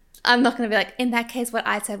that's, I'm not going to be like, in that case, what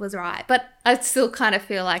I said was right. But I still kind of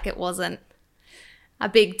feel like it wasn't a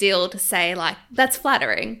big deal to say like, that's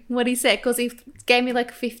flattering what he said, because he gave me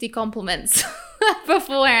like 50 compliments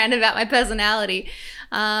beforehand about my personality.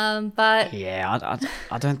 But yeah,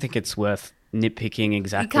 I don't think it's worth nitpicking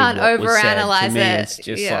exactly. You can't what was said. overanalyze To me, it. it's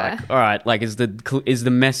just like, all right, like is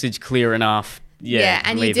the message clear enough? Yeah,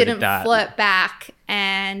 and you didn't flirt back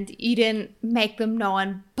and you didn't make them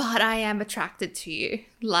known, but I am attracted to you.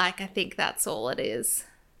 Like, I think that's all it is.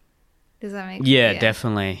 Does that make sense? Yeah,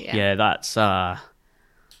 definitely. Yeah. Yeah, that's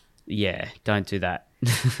yeah, don't do that.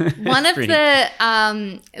 One of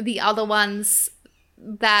the other ones,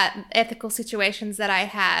 that ethical situations that I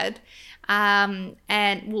had, and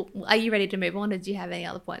well, are you ready to move on, or do you have any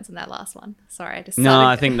other points on that last one? Sorry, I just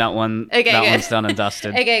I think that one Okay, good. one's done and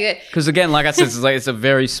dusted. Okay, good. Because again, like I said, it's a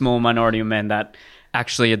very small minority of men that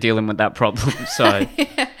actually are dealing with that problem. So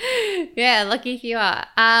Yeah, lucky you are.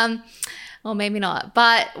 Or maybe not.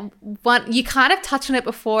 But you kind of touched on it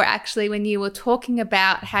before, actually, when you were talking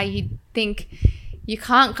about how you think you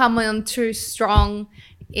can't come on too strong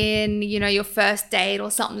in, you know, your first date or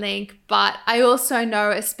something. But I also know,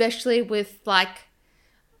 especially with like,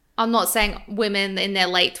 I'm not saying women in their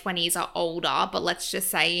late 20s are older, but let's just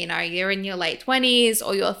say, you know, you're in your late 20s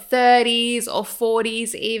or your 30s or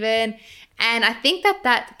 40s even. And I think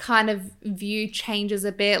that kind of view changes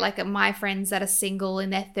a bit. Like my friends that are single in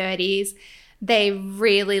their 30s, they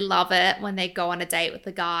really love it when they go on a date with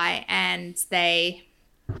a guy and they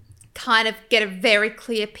kind of get a very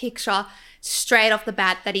clear picture straight off the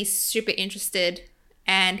bat that he's super interested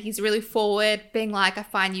and he's really forward, being like, I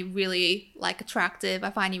find you really like attractive. I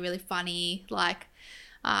find you really funny. Like,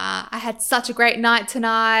 I had such a great night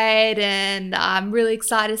tonight and I'm really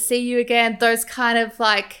excited to see you again. Those kind of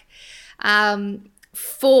like,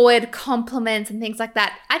 forward compliments and things like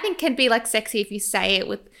that, I think can be like sexy if you say it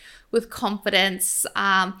with confidence.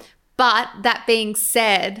 But that being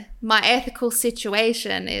said, my ethical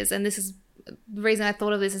situation is, and this is the reason I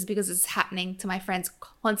thought of this is because it's happening to my friends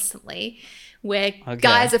constantly, where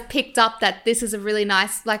guys have picked up that this is a really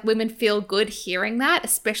nice, like women feel good hearing that,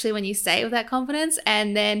 especially when you say it with that confidence.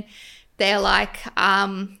 And then they're like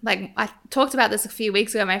I talked about this a few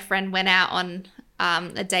weeks ago. My friend went out on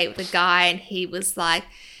a date with a guy and he was like,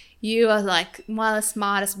 you are like one of the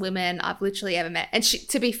smartest women I've literally ever met. And she,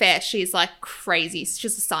 to be fair, she's like crazy.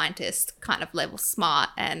 She's a scientist kind of level smart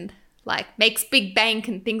and like makes big bank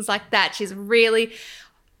and things like that. She's really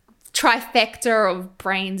trifecta of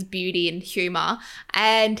brains, beauty, and humor.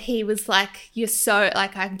 And he was like, you're so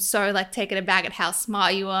like, I'm so like taken aback at how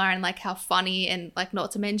smart you are and like how funny and like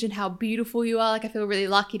not to mention how beautiful you are. Like I feel really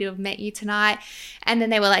lucky to have met you tonight. And then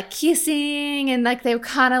they were like kissing and like they were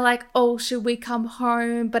kind of like, oh, should we come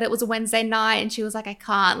home? But it was a Wednesday night and she was like, I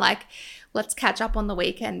can't, like let's catch up on the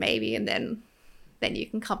weekend maybe, and then you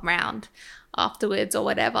can come round afterwards or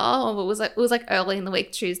whatever. Or it was like early in the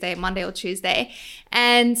week, Monday or Tuesday.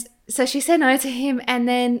 And so she said no to him and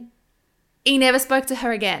then he never spoke to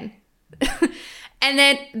her again. And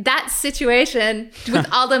then that situation with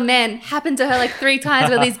other men happened to her like 3 times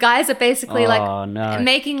where these guys are basically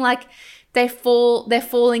making like they're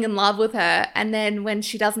falling in love with her. And then when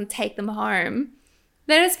she doesn't take them home,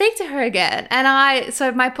 they don't speak to her again. And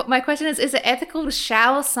so my question is it ethical to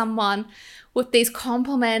shower someone with these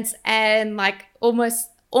compliments and like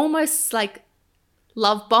almost like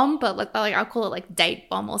love bomb, but like I'll call it like date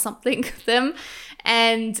bomb or something them,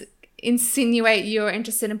 and insinuate you're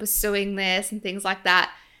interested in pursuing this and things like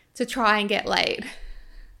that to try and get laid?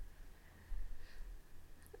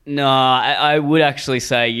 No, I would actually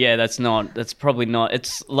say, yeah, that's probably not.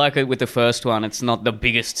 It's like with the first one, it's not the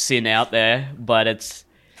biggest sin out there, but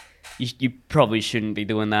you probably shouldn't be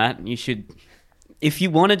doing that. You should, if you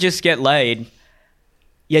want to just get laid,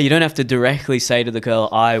 yeah, you don't have to directly say to the girl,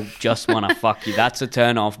 I just want to fuck you. That's a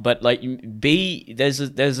turn off. But like, there's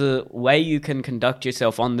a way you can conduct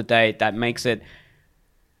yourself on the date that makes it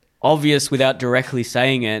obvious without directly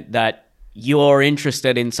saying it that you're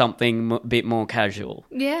interested in something a bit more casual.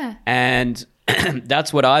 Yeah. And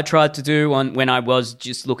that's what I tried to do when I was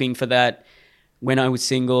just looking for that when I was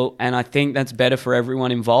single. And I think that's better for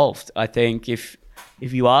everyone involved. I think if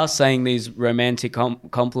if you are saying these romantic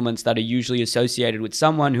compliments that are usually associated with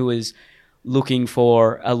someone who is looking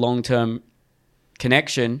for a long-term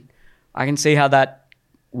connection, I can see how that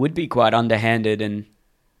would be quite underhanded and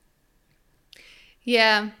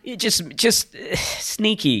just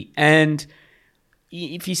sneaky. And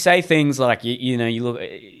if you say things like you look,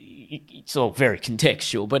 it's all very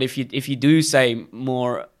contextual. But if you do say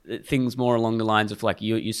more things more along the lines of like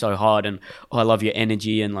you're so hard and I love your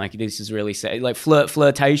energy and like this is really like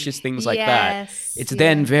flirtatious things like that, it's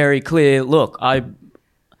then very clear. Look,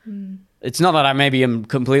 it's not that I maybe am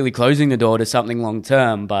completely closing the door to something long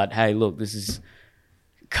term, but hey, look, this is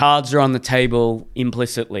cards are on the table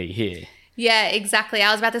implicitly here. Yeah, exactly.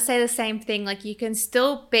 I was about to say the same thing. Like you can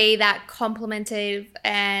still be that complimentive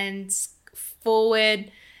and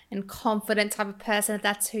forward and confident type of person if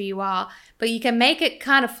that's who you are, but you can make it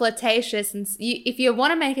kind of flirtatious, and if you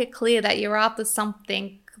want to make it clear that you're after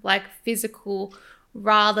something like physical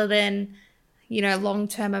rather than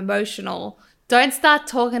long-term emotional, don't start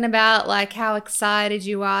talking about like how excited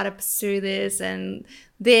you are to pursue this and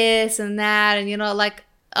that and like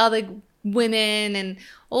other women and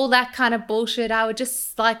all that kind of bullshit. I would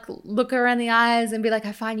just like look her in the eyes and be like,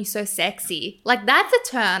 I find you so sexy. Like that's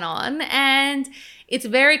a turn on, and it's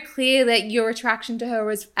very clear that your attraction to her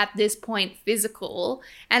is at this point physical,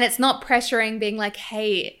 and it's not pressuring being like,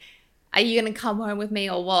 hey, are you going to come home with me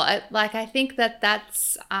or what? Like, I think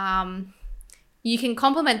that's, you can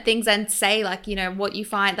compliment things and say like, what you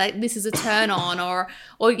find, like this is a turn on or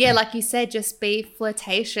yeah, like you said, just be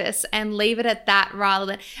flirtatious and leave it at that rather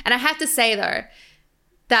than, and I have to say though,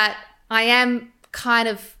 that I am kind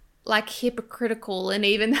of like hypocritical and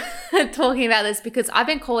even talking about this because I've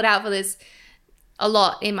been called out for this a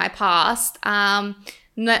lot in my past.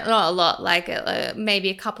 Not a lot, like maybe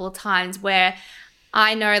a couple of times where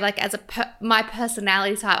I know like as my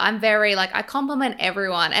personality type, I'm very like, I compliment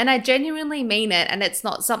everyone and I genuinely mean it. And it's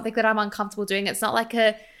not something that I'm uncomfortable doing. It's not like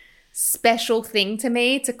a special thing to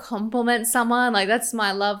me to compliment someone. Like that's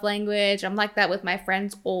my love language. I'm like that with my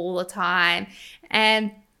friends all the time.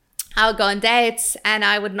 And I would go on dates and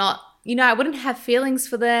I would not, I wouldn't have feelings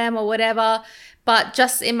for them or whatever. But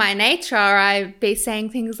just in my nature, I'd be saying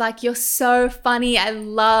things like, you're so funny. I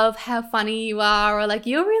love how funny you are. Or like,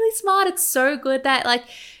 you're really smart. It's so good that like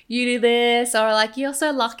you do this. Or like, you're so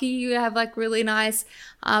lucky. You have like really nice,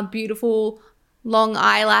 beautiful long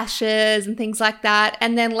eyelashes and things like that.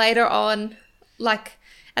 And then later on, like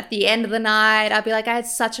at the end of the night, I'd be like, I had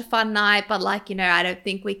such a fun night, but like, I don't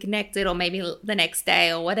think we connected, or maybe the next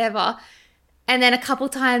day or whatever. And then a couple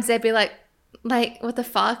times they'd be like, what the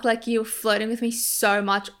fuck? Like you were flirting with me so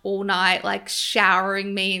much all night, like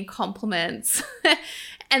showering me in compliments.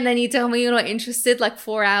 And then you tell me you're not interested like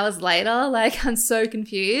 4 hours later. Like I'm so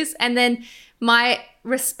confused. And then my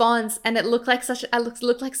response, and it looked like I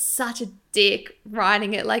looked like such a dick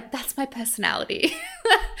writing it. Like that's my personality.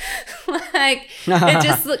 Like it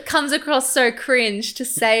just comes across so cringe to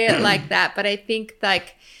say it like that. But I think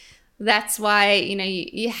like that's why,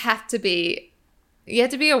 you have to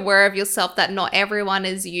be aware of yourself that not everyone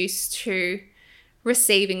is used to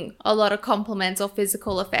receiving a lot of compliments or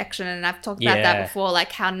physical affection. And I've talked about that before,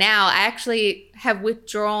 like how now I actually have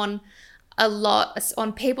withdrawn a lot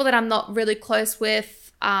on people that I'm not really close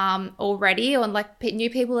with already, or like new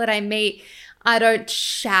people that I meet. I don't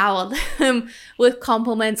shower them with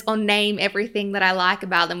compliments or name everything that I like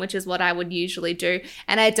about them, which is what I would usually do.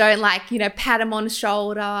 And I don't like, pat them on the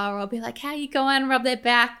shoulder or be like, how you going, rub their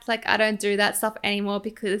back. Like I don't do that stuff anymore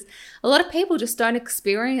because a lot of people just don't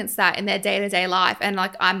experience that in their day-to-day life. And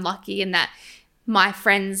like I'm lucky in that my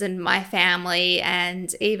friends and my family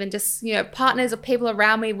and even just, partners or people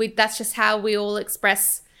around me, that's just how we all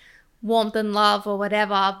express warmth and love or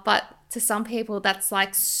whatever. But to some people, that's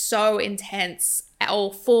like so intense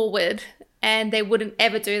or forward, and they wouldn't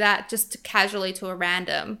ever do that just casually to a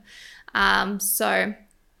random. So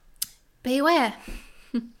beware.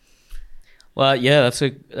 Well, yeah,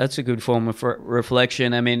 that's a good form of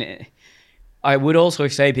reflection. I mean, I would also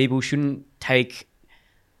say people shouldn't take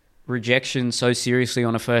rejection so seriously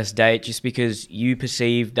on a first date just because you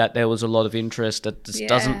perceived that there was a lot of interest. That just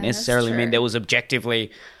doesn't necessarily mean there was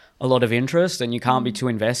objectively a lot of interest, and you can't be too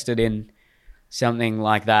invested in something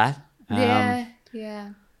like that.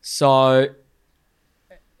 So,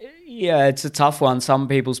 yeah, it's a tough one. Some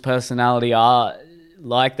people's personality are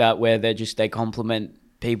like that, where they compliment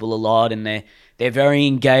people a lot and they're very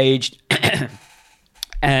engaged.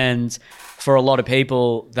 And for a lot of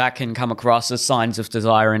people, that can come across as signs of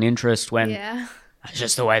desire and interest when that's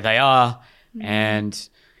just the way they are. Mm. And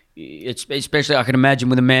it's especially, I can imagine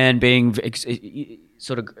with a man being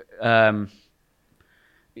sort of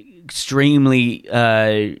extremely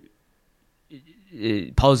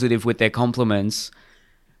positive with their compliments,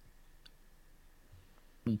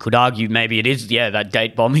 you could argue maybe it is, that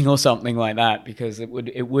date bombing or something like that, because it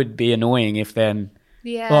would be annoying if then,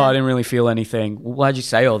 Yeah. I didn't really feel anything. Well, why'd you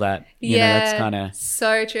say all that? That's kind of...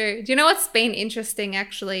 So true. Do you know what's been interesting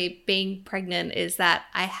actually being pregnant is that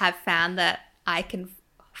I have found that I can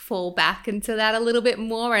fall back into that a little bit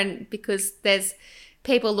more, and because there's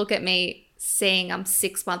people look at me seeing I'm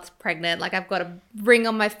 6 months pregnant, like I've got a ring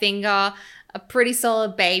on my finger, a pretty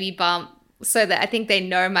solid baby bump, so that I think they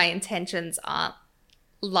know my intentions aren't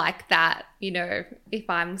like that. If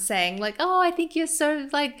I'm saying like, oh, I think you're so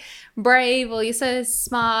like brave or you're so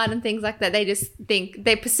smart and things like that, they just think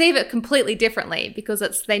they perceive it completely differently because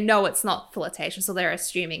they know it's not flirtation, so they're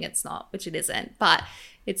assuming it's not, which it isn't. But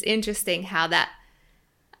it's interesting how that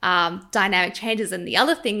dynamic changes. And the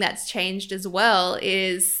other thing that's changed as well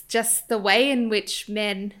is just the way in which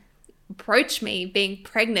men approach me being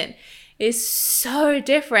pregnant is so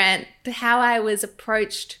different to how I was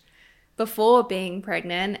approached before being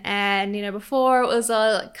pregnant. And before it was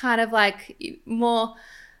a kind of like more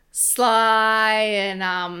sly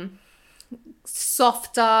and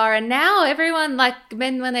softer, and now everyone, like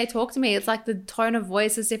men, when they talk to me, it's like the tone of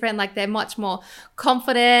voice is different, like they're much more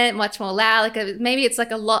confident, much more loud, like maybe it's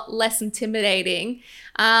like a lot less intimidating.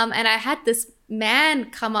 And I had this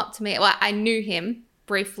man come up to me. Well, I knew him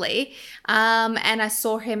briefly, and I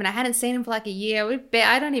saw him, and I hadn't seen him for like a year.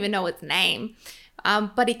 I don't even know his name.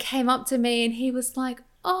 But he came up to me and he was like,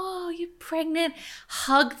 oh, you're pregnant,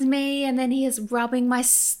 hugged me, and then he is rubbing my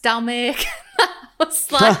stomach. I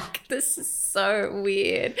was like, this is so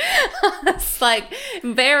weird. It's like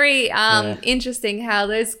very interesting how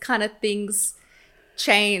those kind of things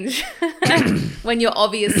change when you're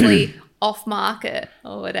obviously off market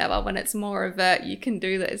or whatever. When it's more overt, you can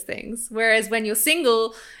do those things. Whereas when you're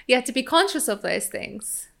single, you have to be conscious of those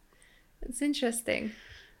things. It's interesting.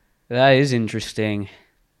 That is interesting.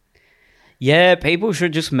 Yeah, people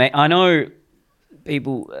should just I know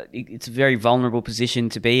people, it's a very vulnerable position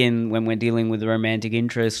to be in when we're dealing with romantic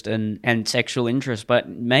interest and sexual interest, but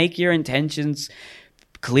make your intentions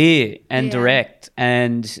clear and direct.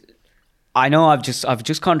 And I know I've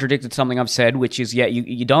just contradicted something I've said, which is,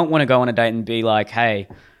 you don't want to go on a date and be like, hey,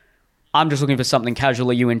 I'm just looking for something casual.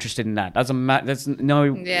 Are you interested in that?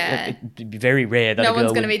 It'd be very rare that a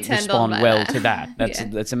girl would respond well to that.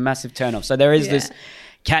 That's a massive turn off. So there is this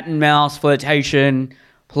cat and mouse flirtation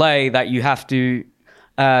play that you have to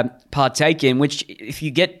partake in, which if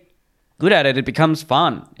you get good at it, it becomes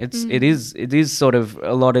fun. It is sort of,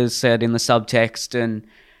 a lot is said in the subtext, and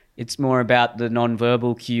it's more about the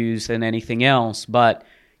non-verbal cues than anything else. But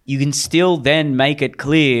you can still then make it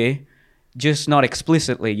clear, just not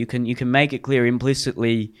explicitly. You can make it clear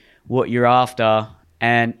implicitly what you're after,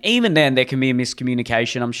 and even then there can be a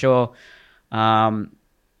miscommunication. I'm sure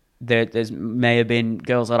there's may have been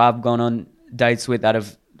girls that I've gone on dates with that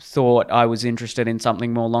have thought I was interested in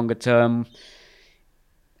something more longer term,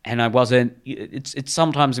 and I wasn't. It's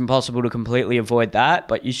sometimes impossible to completely avoid that,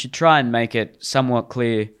 but you should try and make it somewhat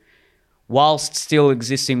clear whilst still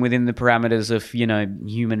existing within the parameters of,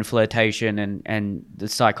 human flirtation and the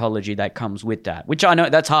psychology that comes with that, which I know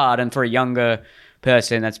that's hard. And for a younger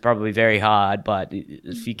person, that's probably very hard. But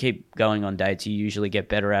if you keep going on dates, you usually get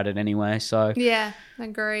better at it anyway. So yeah,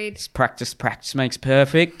 agreed. Practice makes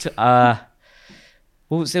perfect. There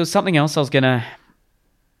was something else I was going to...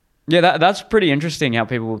 Yeah, that's pretty interesting how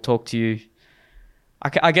people will talk to you.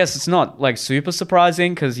 I guess it's not like super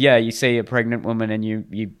surprising because, you see a pregnant woman and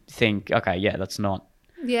you think, okay, that's not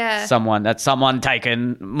someone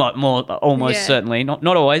taken more almost certainly. Not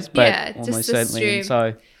always, but almost certainly. And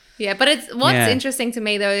so, but it's what's interesting to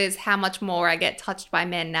me though is how much more I get touched by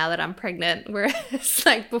men now that I'm pregnant. Whereas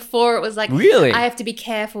like before it was like, really? I have to be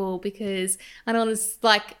careful because I don't want to,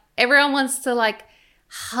 like, everyone wants to like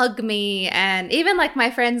hug me, and even like my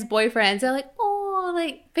friends' boyfriends, they're like, oh,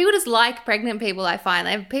 like people just like pregnant people. I find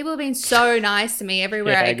like people have been so nice to me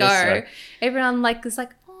everywhere I go. So. Everyone like is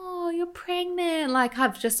like, oh, you're pregnant. Like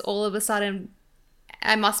I've just all of a sudden,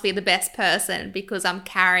 I must be the best person because I'm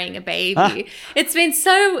carrying a baby. It's been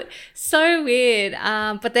so weird.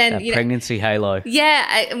 But then pregnancy halo.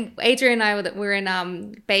 Yeah, Adrian and I were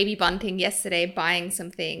in Baby Bunting yesterday buying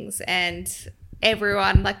some things, and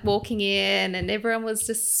everyone like walking in and everyone was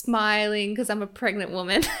just smiling because I'm a pregnant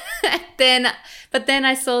woman. But then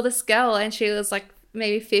I saw this girl and she was like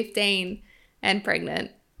maybe 15 and pregnant,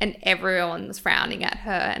 and everyone was frowning at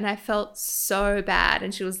her, and I felt so bad.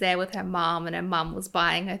 And she was there with her mum, and her mum was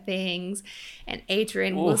buying her things, and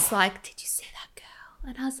Adrian was like, did you see that girl?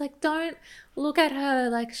 And I was like, don't look at her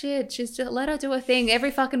like shit. She's just, let her do her thing. Every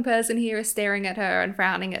fucking person here is staring at her and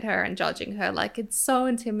frowning at her and judging her. Like, it's so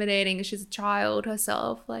intimidating. She's a child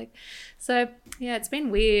herself. Like, so yeah, it's been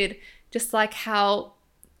weird. Just like how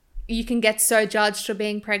you can get so judged for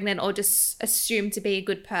being pregnant or just assumed to be a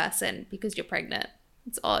good person because you're pregnant.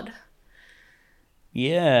 It's odd.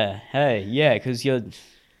 Yeah. Hey, yeah, because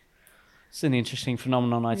it's an interesting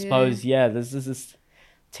phenomenon, I suppose. Yeah, there's this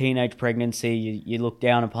teenage pregnancy. You look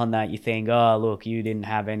down upon that. You think, oh, look, you didn't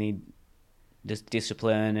have any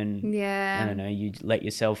discipline and, I don't know, you let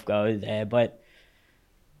yourself go there. But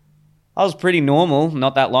I was pretty normal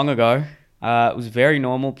not that long ago. It was very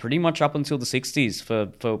normal pretty much up until the 60s for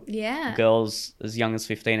girls as young as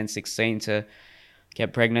 15 and 16 to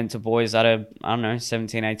get pregnant, to boys that are, I don't know,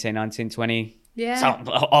 17, 18, 19, 20. Some,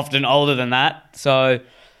 often older than that. So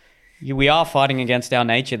we are fighting against our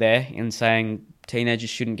nature there in saying teenagers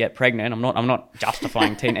shouldn't get pregnant. I'm not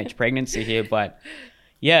justifying teenage pregnancy here, but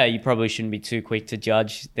yeah, you probably shouldn't be too quick to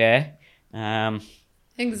judge there.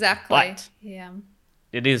 Exactly. But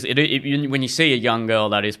it is when you see a young girl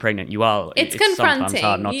that is pregnant, it's confronting. Sometimes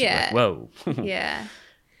hard not to be like, whoa.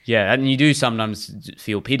 Yeah, and you do sometimes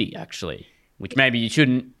feel pity, actually, which maybe you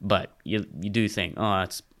shouldn't, but you do think, oh,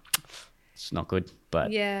 it's not good.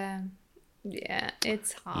 But yeah,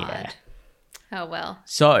 it's hard. Yeah. Oh well.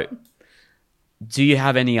 So, do you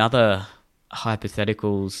have any other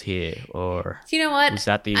hypotheticals here, or do you know what? Was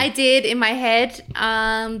that I did in my head,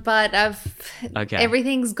 but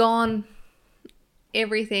everything's gone.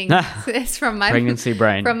 Everything it's from my pregnancy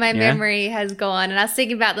brain, from my memory has gone, and I was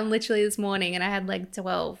thinking about them literally this morning, and I had like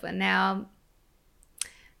 12, and now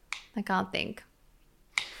I can't think.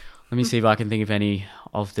 Let me see if I can think of any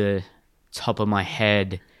off the top of my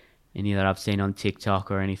head, any that I've seen on TikTok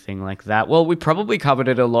or anything like that. Well, we probably covered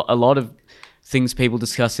it a lot of things people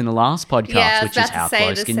discussed in the last podcast, which is how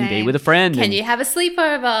close can you be with a friend? Can you have a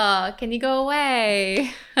sleepover? Can you go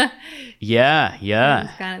away? Yeah.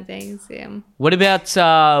 Those kind of things, yeah. What about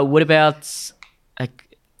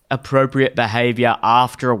appropriate behavior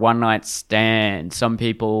after a one-night stand? Some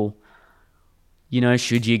people,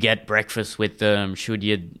 should you get breakfast with them? Should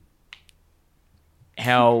you...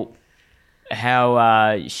 How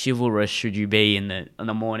chivalrous should you be in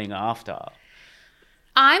the morning after?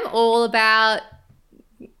 I'm all about,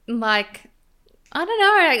 like, I don't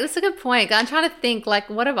know. That's a good point. I'm trying to think, like,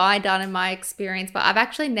 what have I done in my experience? But I've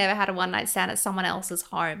actually never had a one-night stand at someone else's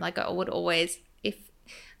home. Like, I would always,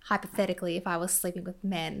 hypothetically, if I was sleeping with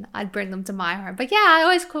men, I'd bring them to my home. But yeah, I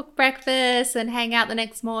always cook breakfast and hang out the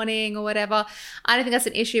next morning or whatever. I don't think that's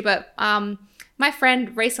an issue. But my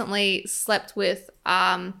friend recently slept with,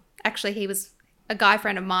 actually, he was a guy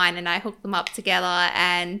friend of mine, and I hooked them up together,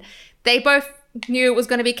 and they both knew it was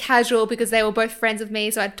going to be casual because they were both friends of me.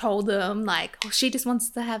 So I told them, like, oh, she just wants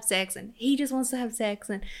to have sex and he just wants to have sex,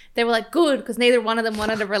 and they were like, good, because neither one of them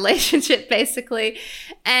wanted a relationship, basically.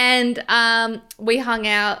 And we hung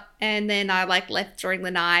out, and then I left during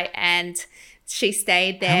the night, and she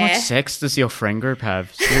stayed there. How much sex does your friend group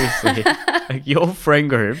have? Seriously. Your friend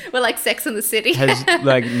group. We're like Sex in the City. Has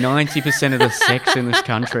 90% of the sex in this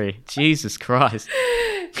country. Jesus Christ.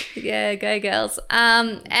 Yeah, go girls.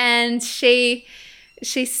 And she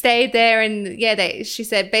stayed there, and she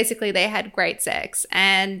said basically they had great sex.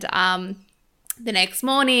 And the next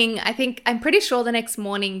morning, I'm pretty sure the next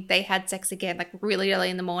morning they had sex again, like really early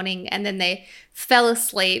in the morning, and then they fell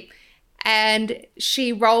asleep, and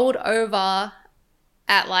she rolled over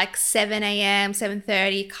at like 7 a.m.,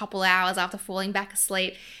 7:30, a couple hours after falling back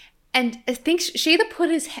asleep. And I think she either put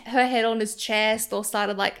her head on his chest or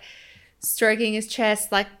started like stroking his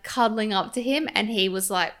chest, like cuddling up to him. And he was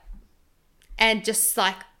like, and just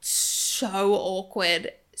like so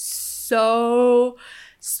awkward, so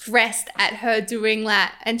stressed at her doing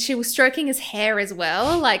that. And she was stroking his hair as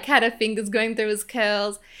well, like had her fingers going through his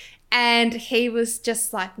curls. And he was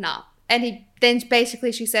just like, nah. And then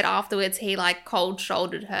basically she said afterwards he like cold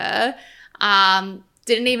shouldered her,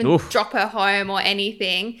 didn't even drop her home or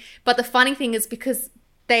anything. But the funny thing is, because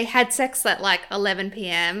they had sex at like 11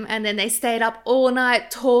 p.m. and then they stayed up all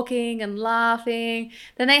night talking and laughing.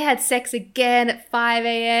 Then they had sex again at 5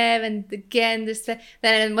 a.m. and again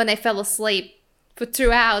then when they fell asleep for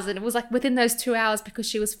 2 hours, and it was like within those 2 hours, because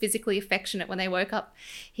she was physically affectionate when they woke up,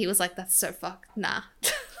 he was like, that's so fucked, nah.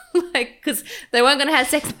 Like, because they weren't going to have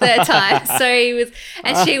sex a third time. So he was,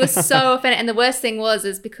 and she was so offended. And the worst thing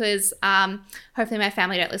is because hopefully my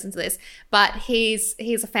family don't listen to this, but he's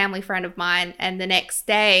a family friend of mine. And the next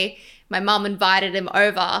day my mum invited him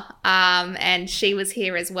over, and she was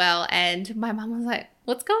here as well. And my mum was like,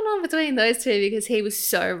 what's going on between those two? Because he was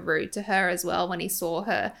so rude to her as well when he saw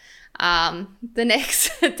her the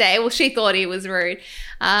next day. Well, she thought he was rude.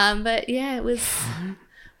 But yeah, it was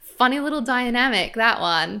funny little dynamic, that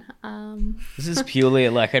one. This is purely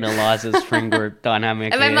like an Eliza's friend group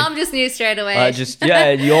dynamic. And my here. mum just knew straight away.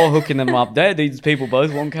 You're hooking them up there. These people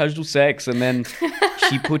both want casual sex, and then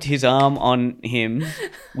she put his arm on him,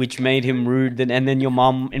 which made him rude. And then your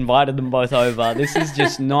mum invited them both over. This is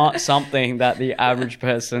just not something that the average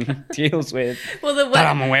person deals with. Well, that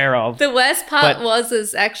I'm aware of. The worst part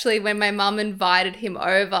was actually when my mum invited him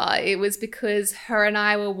over. It was because her and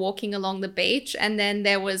I were walking along the beach, and then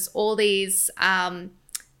there was all these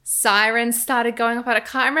sirens started going off. I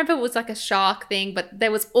can't remember if it was like a shark thing, but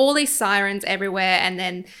there was all these sirens everywhere, and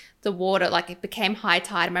then the water, like it became high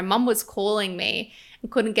tide, and my mum was calling me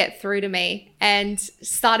and couldn't get through to me and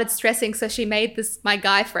started stressing. So she made my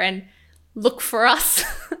guy friend look for us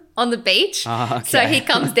on the beach. Okay. So he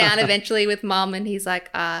comes down eventually with mum, and he's like,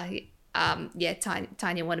 yeah,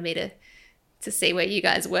 Tanya wanted me to see where you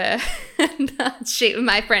guys were. And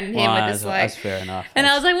my friend and him were just like, that's fair enough. And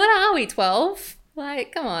I was like, what are we, 12?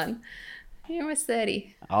 Like, come on. You're almost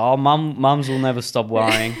 30. Oh, mums will never stop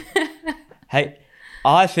worrying. Hey,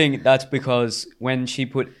 I think that's because when she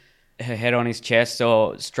put her head on his chest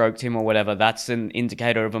or stroked him or whatever, that's an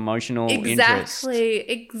indicator of emotional interest.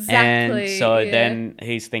 Exactly. And so then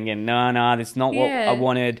he's thinking, no, that's not what I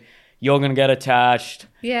wanted. You're going to get attached.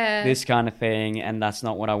 Yeah. This kind of thing. And that's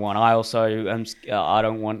not what I want. I also I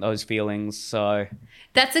don't want those feelings. So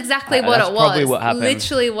that's exactly what it was. Probably what happened.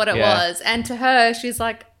 Literally what it was. And to her, she's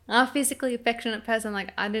like, I'm a physically affectionate person.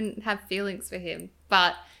 Like, I didn't have feelings for him.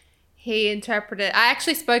 But he interpreted. I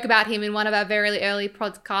actually spoke about him in one of our very early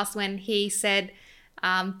podcasts when he said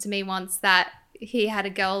to me once that he had a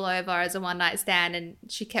girl over as a one-night stand, and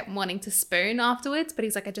she kept wanting to spoon afterwards. But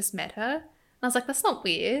he's like, I just met her. I was like, that's not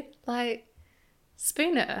weird. Like,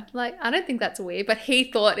 spoon her. Like, I don't think that's weird. But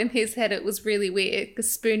he thought in his head it was really weird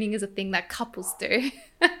because spooning is a thing that couples do.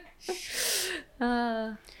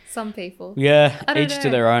 Some people. Yeah, each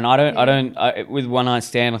to their own. With one night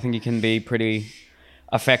stand, I think you can be pretty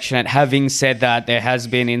affectionate. Having said that, there has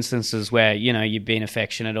been instances where, you've been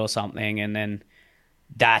affectionate or something, and then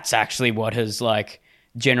that's actually what has like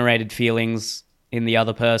generated feelings in the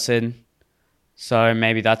other person. So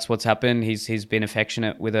maybe that's what's happened. He's been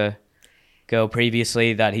affectionate with a girl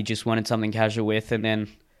previously that he just wanted something casual with, and then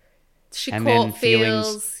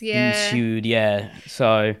feelings ensued. Yeah,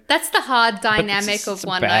 so that's the hard dynamic of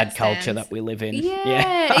one night stands. Bad culture that we live in.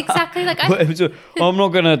 Yeah. Exactly. Like I'm not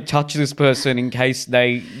gonna touch this person in case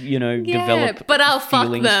they, develop. But I'll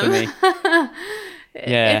fuck them. For me.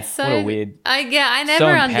 Yeah, it's so, what a weird. I never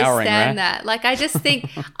understand that. Like, I just think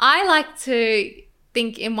I like to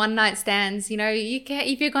think in one night stands, you can,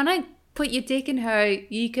 if you're gonna put your dick in her,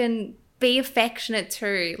 you can be affectionate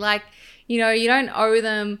too. Like, you don't owe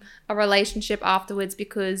them a relationship afterwards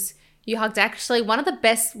because you hugged. Actually, one of the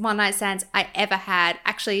best one night stands I ever had,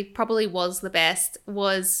 actually probably was the best,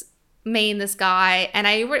 was me and this guy. And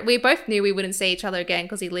we both knew we wouldn't see each other again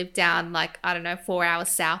because he lived down 4 hours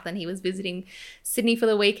south, and he was visiting Sydney for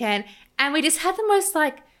the weekend. And we just had the most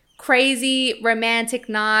crazy romantic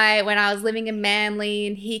night when I was living in Manly,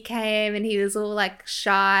 and he came and he was all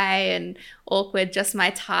shy and awkward, just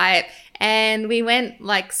my type. And we went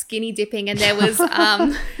skinny dipping, and there was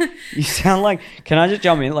You sound like, can I just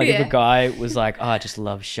jump in? If a guy was like, I just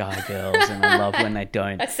love shy girls and I love when they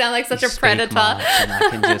don't. I sound like such a predator. And I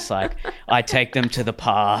can just I take them to the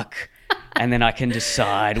park, and then I can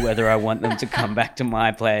decide whether I want them to come back to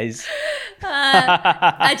my place.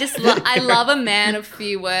 I love a man of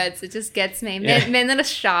few words. It just gets me. Men that are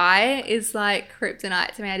shy is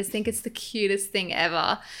kryptonite to me. I just think it's the cutest thing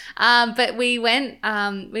ever. But we went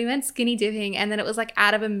skinny dipping, and then it was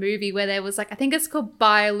out of a movie where there was I think it's called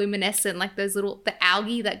bioluminescent, those the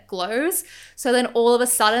algae that glows. So then all of a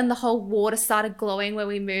sudden the whole water started glowing where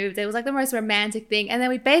we moved. It was the most romantic thing. And then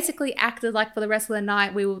we basically acted for the rest of the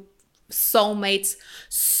night we were soulmates,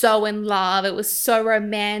 so in love. It was so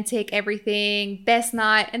romantic, everything, best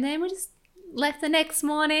night. And then we just left the next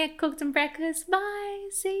morning, cooked him breakfast, bye,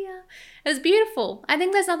 see ya. It was beautiful. I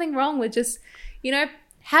think there's nothing wrong with just,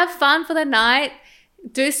 have fun for the night,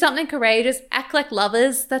 do something courageous, act like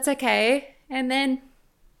lovers, that's okay, and then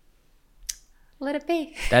let it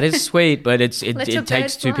be. That is sweet, but it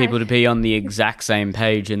takes two people to be on the exact same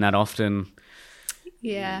page, and that often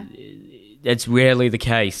it's rarely the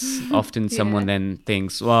case. Often someone then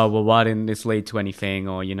thinks, well, why didn't this lead to anything?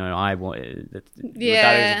 Or, I want...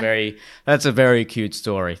 That's a very cute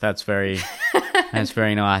story. That's very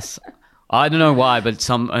nice. I don't know why, but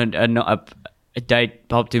a date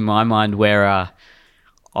popped in my mind where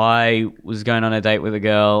I was going on a date with a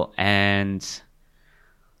girl and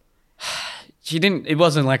it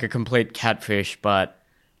wasn't like a complete catfish, but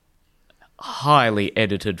highly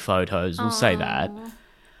edited photos, we'll say that.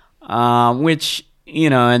 Which,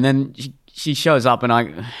 and then she shows up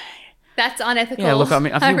and that's unethical. Yeah, look, I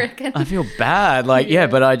mean, I feel bad. Like, yeah,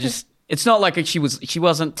 but it's not like she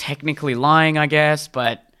wasn't technically lying, I guess,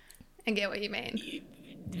 but I get what you mean.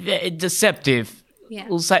 Deceptive. Yeah.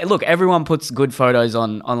 We'll say, look, everyone puts good photos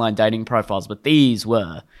on online dating profiles, but these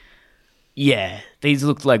looked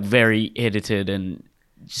like very edited and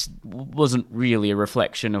just wasn't really a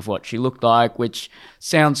reflection of what she looked like, which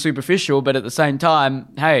sounds superficial, but at the same time,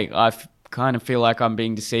 hey, I kind of feel like I'm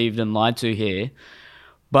being deceived and lied to here.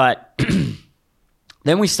 But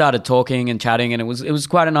then we started talking and chatting, and it was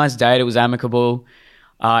quite a nice date. It was amicable.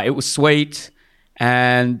 It was sweet.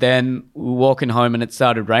 And then we were walking home and it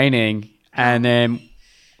started raining, and then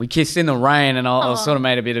we kissed in the rain, and I sort of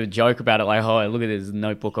made a bit of a joke about it, like, oh, look at this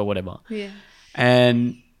notebook or whatever. Yeah.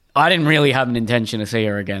 And I didn't really have an intention to see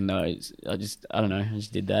her again, though. I don't know, I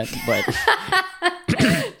just did that. But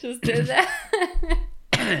just did that.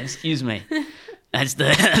 Excuse me.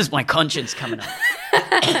 That's my conscience coming up.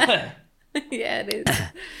 Yeah, it is.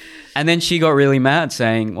 And then she got really mad,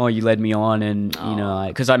 saying, "Oh, you led me on," and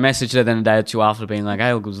because I messaged her then a day or two after, being like,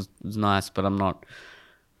 "Hey, look, it was nice, but I'm not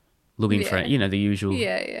looking for it." The usual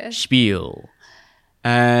spiel.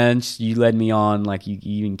 And you led me on, like you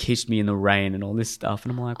even kissed me in the rain and all this stuff,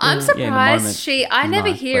 and I'm like, I'm surprised I never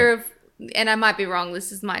nice, hear of, and I might be wrong.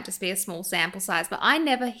 This might just be a small sample size, but I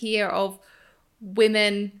never hear of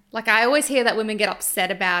women, like I always hear that women get upset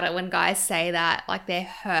about it when guys say that, like they're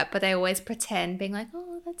hurt, but they always pretend being like,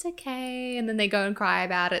 oh, that's okay, and then they go and cry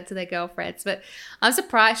about it to their girlfriends. But I'm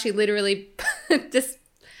surprised she literally just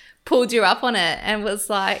pulled you up on it and was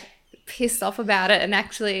like pissed off about it and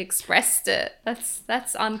actually expressed it.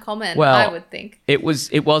 That's uncommon. Well, I would think it was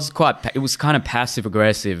kind of passive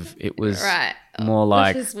aggressive. It was more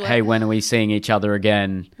like, hey, when are we seeing each other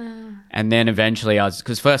again? And then eventually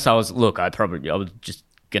because first I was just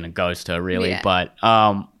gonna ghost her really, but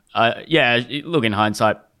look, in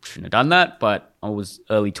hindsight, shouldn't have done that, but I was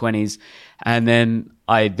early 20s, and then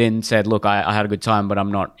I said, look, I had a good time, but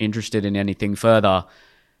I'm not interested in anything further.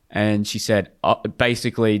 And she said,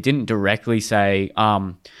 basically didn't directly say,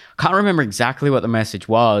 can't remember exactly what the message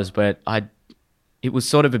was, but it was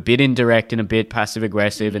sort of a bit indirect and a bit passive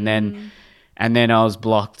aggressive, and then I was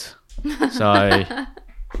blocked. So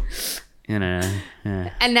yeah.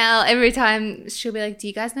 And now every time she'll be like, do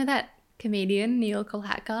you guys know that comedian Neil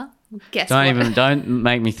Kolhatkar? Guess don't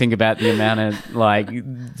make me think about the amount of like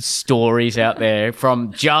stories out there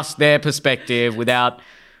from just their perspective without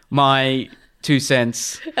my 2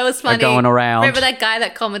 cents. It was funny. Going around. Remember that guy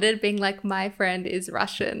that commented being like, my friend is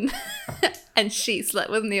Russian and she slept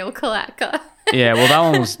with Neil Kolhatkar. Yeah, well, that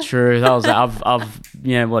one was true. That was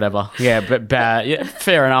whatever. Yeah, but bad. Yeah,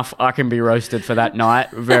 fair enough. I can be roasted for that night.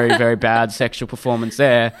 Very, very bad sexual performance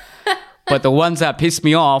there. But the ones that piss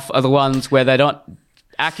me off are the ones where they're not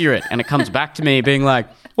accurate, and it comes back to me being like,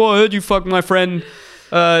 "Oh, I heard you fucked my friend,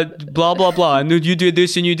 blah blah blah, and you did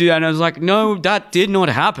this and you did that." And I was like, "No, that did not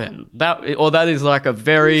happen. That is like a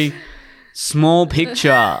very small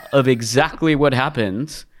picture of exactly what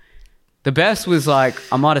happened." The best was like,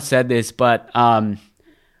 I might have said this, but it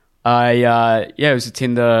was a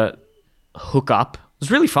Tinder hookup. It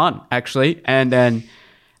was really fun, actually. And then,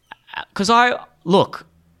 because I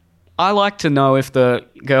like to know if the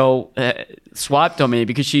girl swiped on me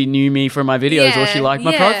because she knew me from my videos or she liked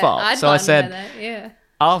my profile. So I said,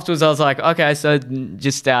 afterwards I was like, okay, so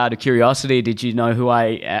just out of curiosity, did you know who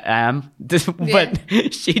I am? But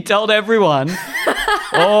she told everyone.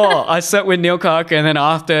 Oh, I sat with Neil Kolhatkar, and then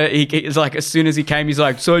after he's like, as soon as he came, he's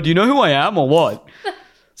like, so do you know who I am or what?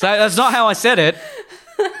 So that's not how I said it.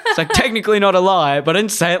 It's like technically not a lie, but I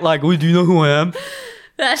didn't say it like, oh, do you know who I am?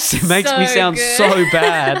 It makes me sound so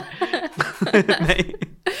bad.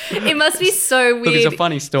 It must be so weird. Look, it's a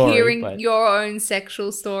funny story, hearing your own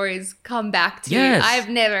sexual stories come back to you. I've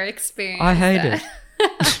never experienced I hate that.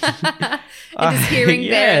 it. And just hearing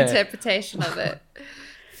their interpretation of it.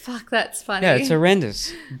 Fuck, that's funny. Yeah, it's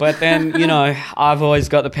horrendous. But then, I've always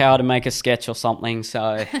got the power to make a sketch or something.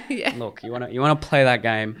 So, look, you want to play that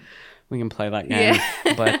game, we can play that game.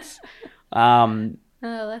 Yeah. But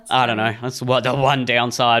I don't know. That's what the one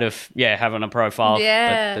downside of having a profile. Yeah.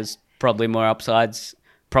 But there's probably more upsides.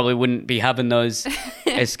 Probably wouldn't be having those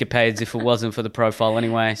escapades if it wasn't for the profile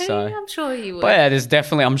anyway. So I'm sure you would. But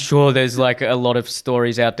I'm sure there's like a lot of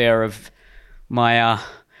stories out there of my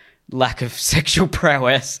lack of sexual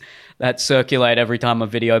prowess that circulate every time a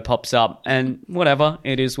video pops up, and whatever,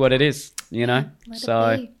 it is what it is, you know. Let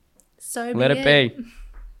it be. So let it be.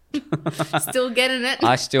 Still getting it.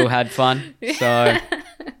 I still had fun, so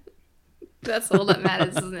that's all that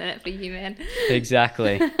matters, isn't it, for you, man?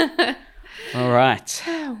 exactly. All right.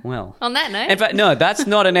 Well, on that note, in fact, no, that's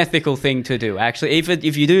not an ethical thing to do. Actually,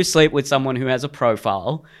 if you do sleep with someone who has a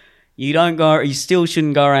profile, you still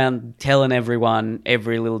shouldn't go around telling everyone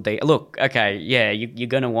every little detail. Look, okay, yeah, you're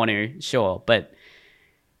gonna want to, sure, but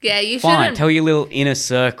yeah, you fine. shouldn't. Tell your little inner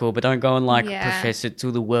circle, but don't go and profess it to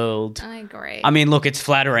the world. I agree. I mean, look, it's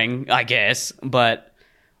flattering, I guess, but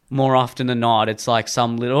more often than not, it's like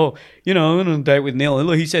some little, I'm on a date with Neil.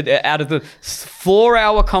 Look, he said out of the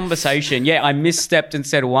 4-hour conversation, yeah, I misstepped and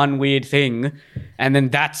said one weird thing, and then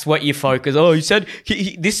that's what you focus. Oh, he said,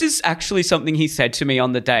 this is actually something he said to me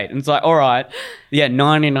on the date. And it's like, all right, yeah,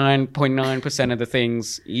 99.9% of the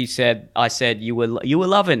things I said you were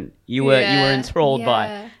loving. You were enthralled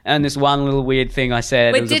by. And this one little weird thing I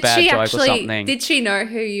said, it was a bad joke or something. Did she know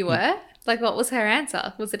who you were? Like, what was her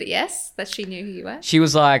answer? Was it a yes that she knew who you were? She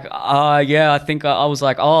was like, yeah, I think I was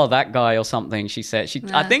like, oh, that guy or something. She said,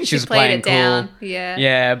 I think she was playing it down. Cool. Yeah.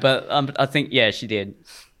 Yeah, but I think, yeah, she did.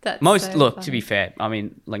 That's look, funny. to be fair, I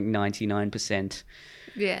mean, like 99%.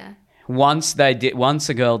 Yeah. Once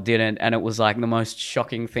a girl didn't, and it was like the most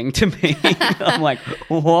shocking thing to me. I'm like,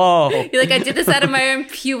 whoa. You're like, I did this out of my own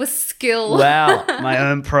pure skill. Wow, my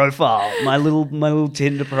own profile, my little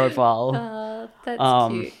Tinder profile. Oh,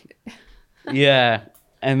 that's cute. Yeah,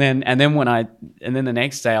 and then the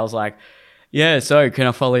next day I was like, yeah, so can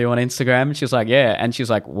I follow you on Instagram? And she was like, yeah, and she was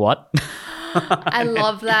like, what? I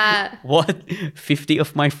love that. What? 50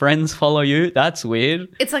 of my friends follow you? That's weird.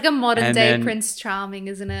 It's like a modern day Prince Charming,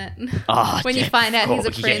 isn't it? Oh, when you find out he's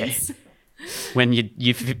a prince. Yeah. When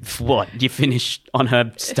you finish on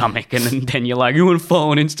her stomach and then you're like, you want to follow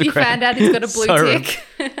on Instagram? You found out he's got a blue tick.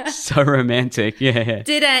 So romantic, yeah.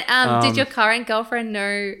 Did your current girlfriend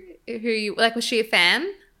know who you like? Was she a fan?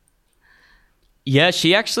 Yeah,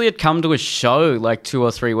 she actually had come to a show like 2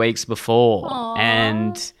 or 3 weeks before. Aww.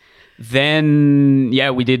 And then,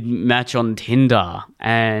 yeah, we did match on Tinder.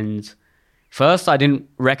 And first I didn't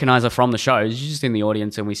recognize her from the show. She was just in the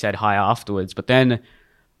audience and we said hi afterwards. But then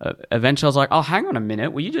eventually I was like, oh, hang on a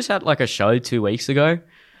minute. Were you just at like a show 2 weeks ago?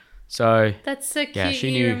 So that's so cute. Yeah,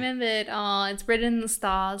 she knew. Remembered. Oh, it's written in the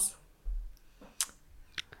stars.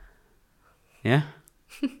 Yeah.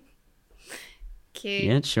 Cute.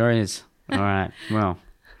 Yeah, it sure is. All right. Well,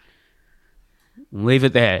 leave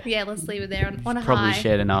it there. Yeah, let's leave it there on a Probably high.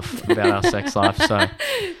 shared enough about our sex life. So,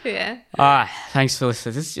 yeah. all right. Thanks for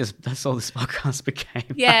listening. That's all this podcast became.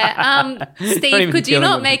 Yeah. Steve, even could you dealing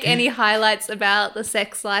not with make it. any highlights about the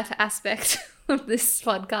sex life aspect of this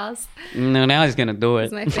podcast? No, now he's going to do it.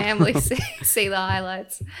 Does my family see the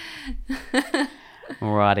highlights?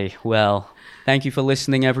 Alrighty. Well, thank you for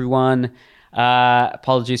listening, everyone.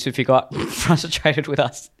 Apologies if you got frustrated with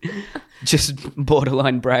us just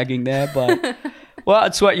borderline bragging there, but well,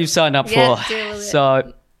 it's what you've signed up Yeah, for, deal with it.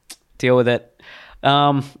 so deal with it.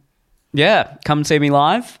 Yeah, come see me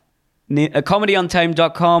live,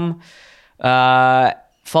 comedyuntamed.com.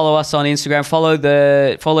 Follow us on Instagram,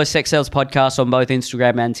 follow Sex Sales Podcast on both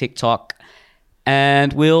Instagram and TikTok,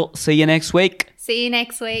 and we'll see you next week. See you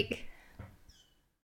next week.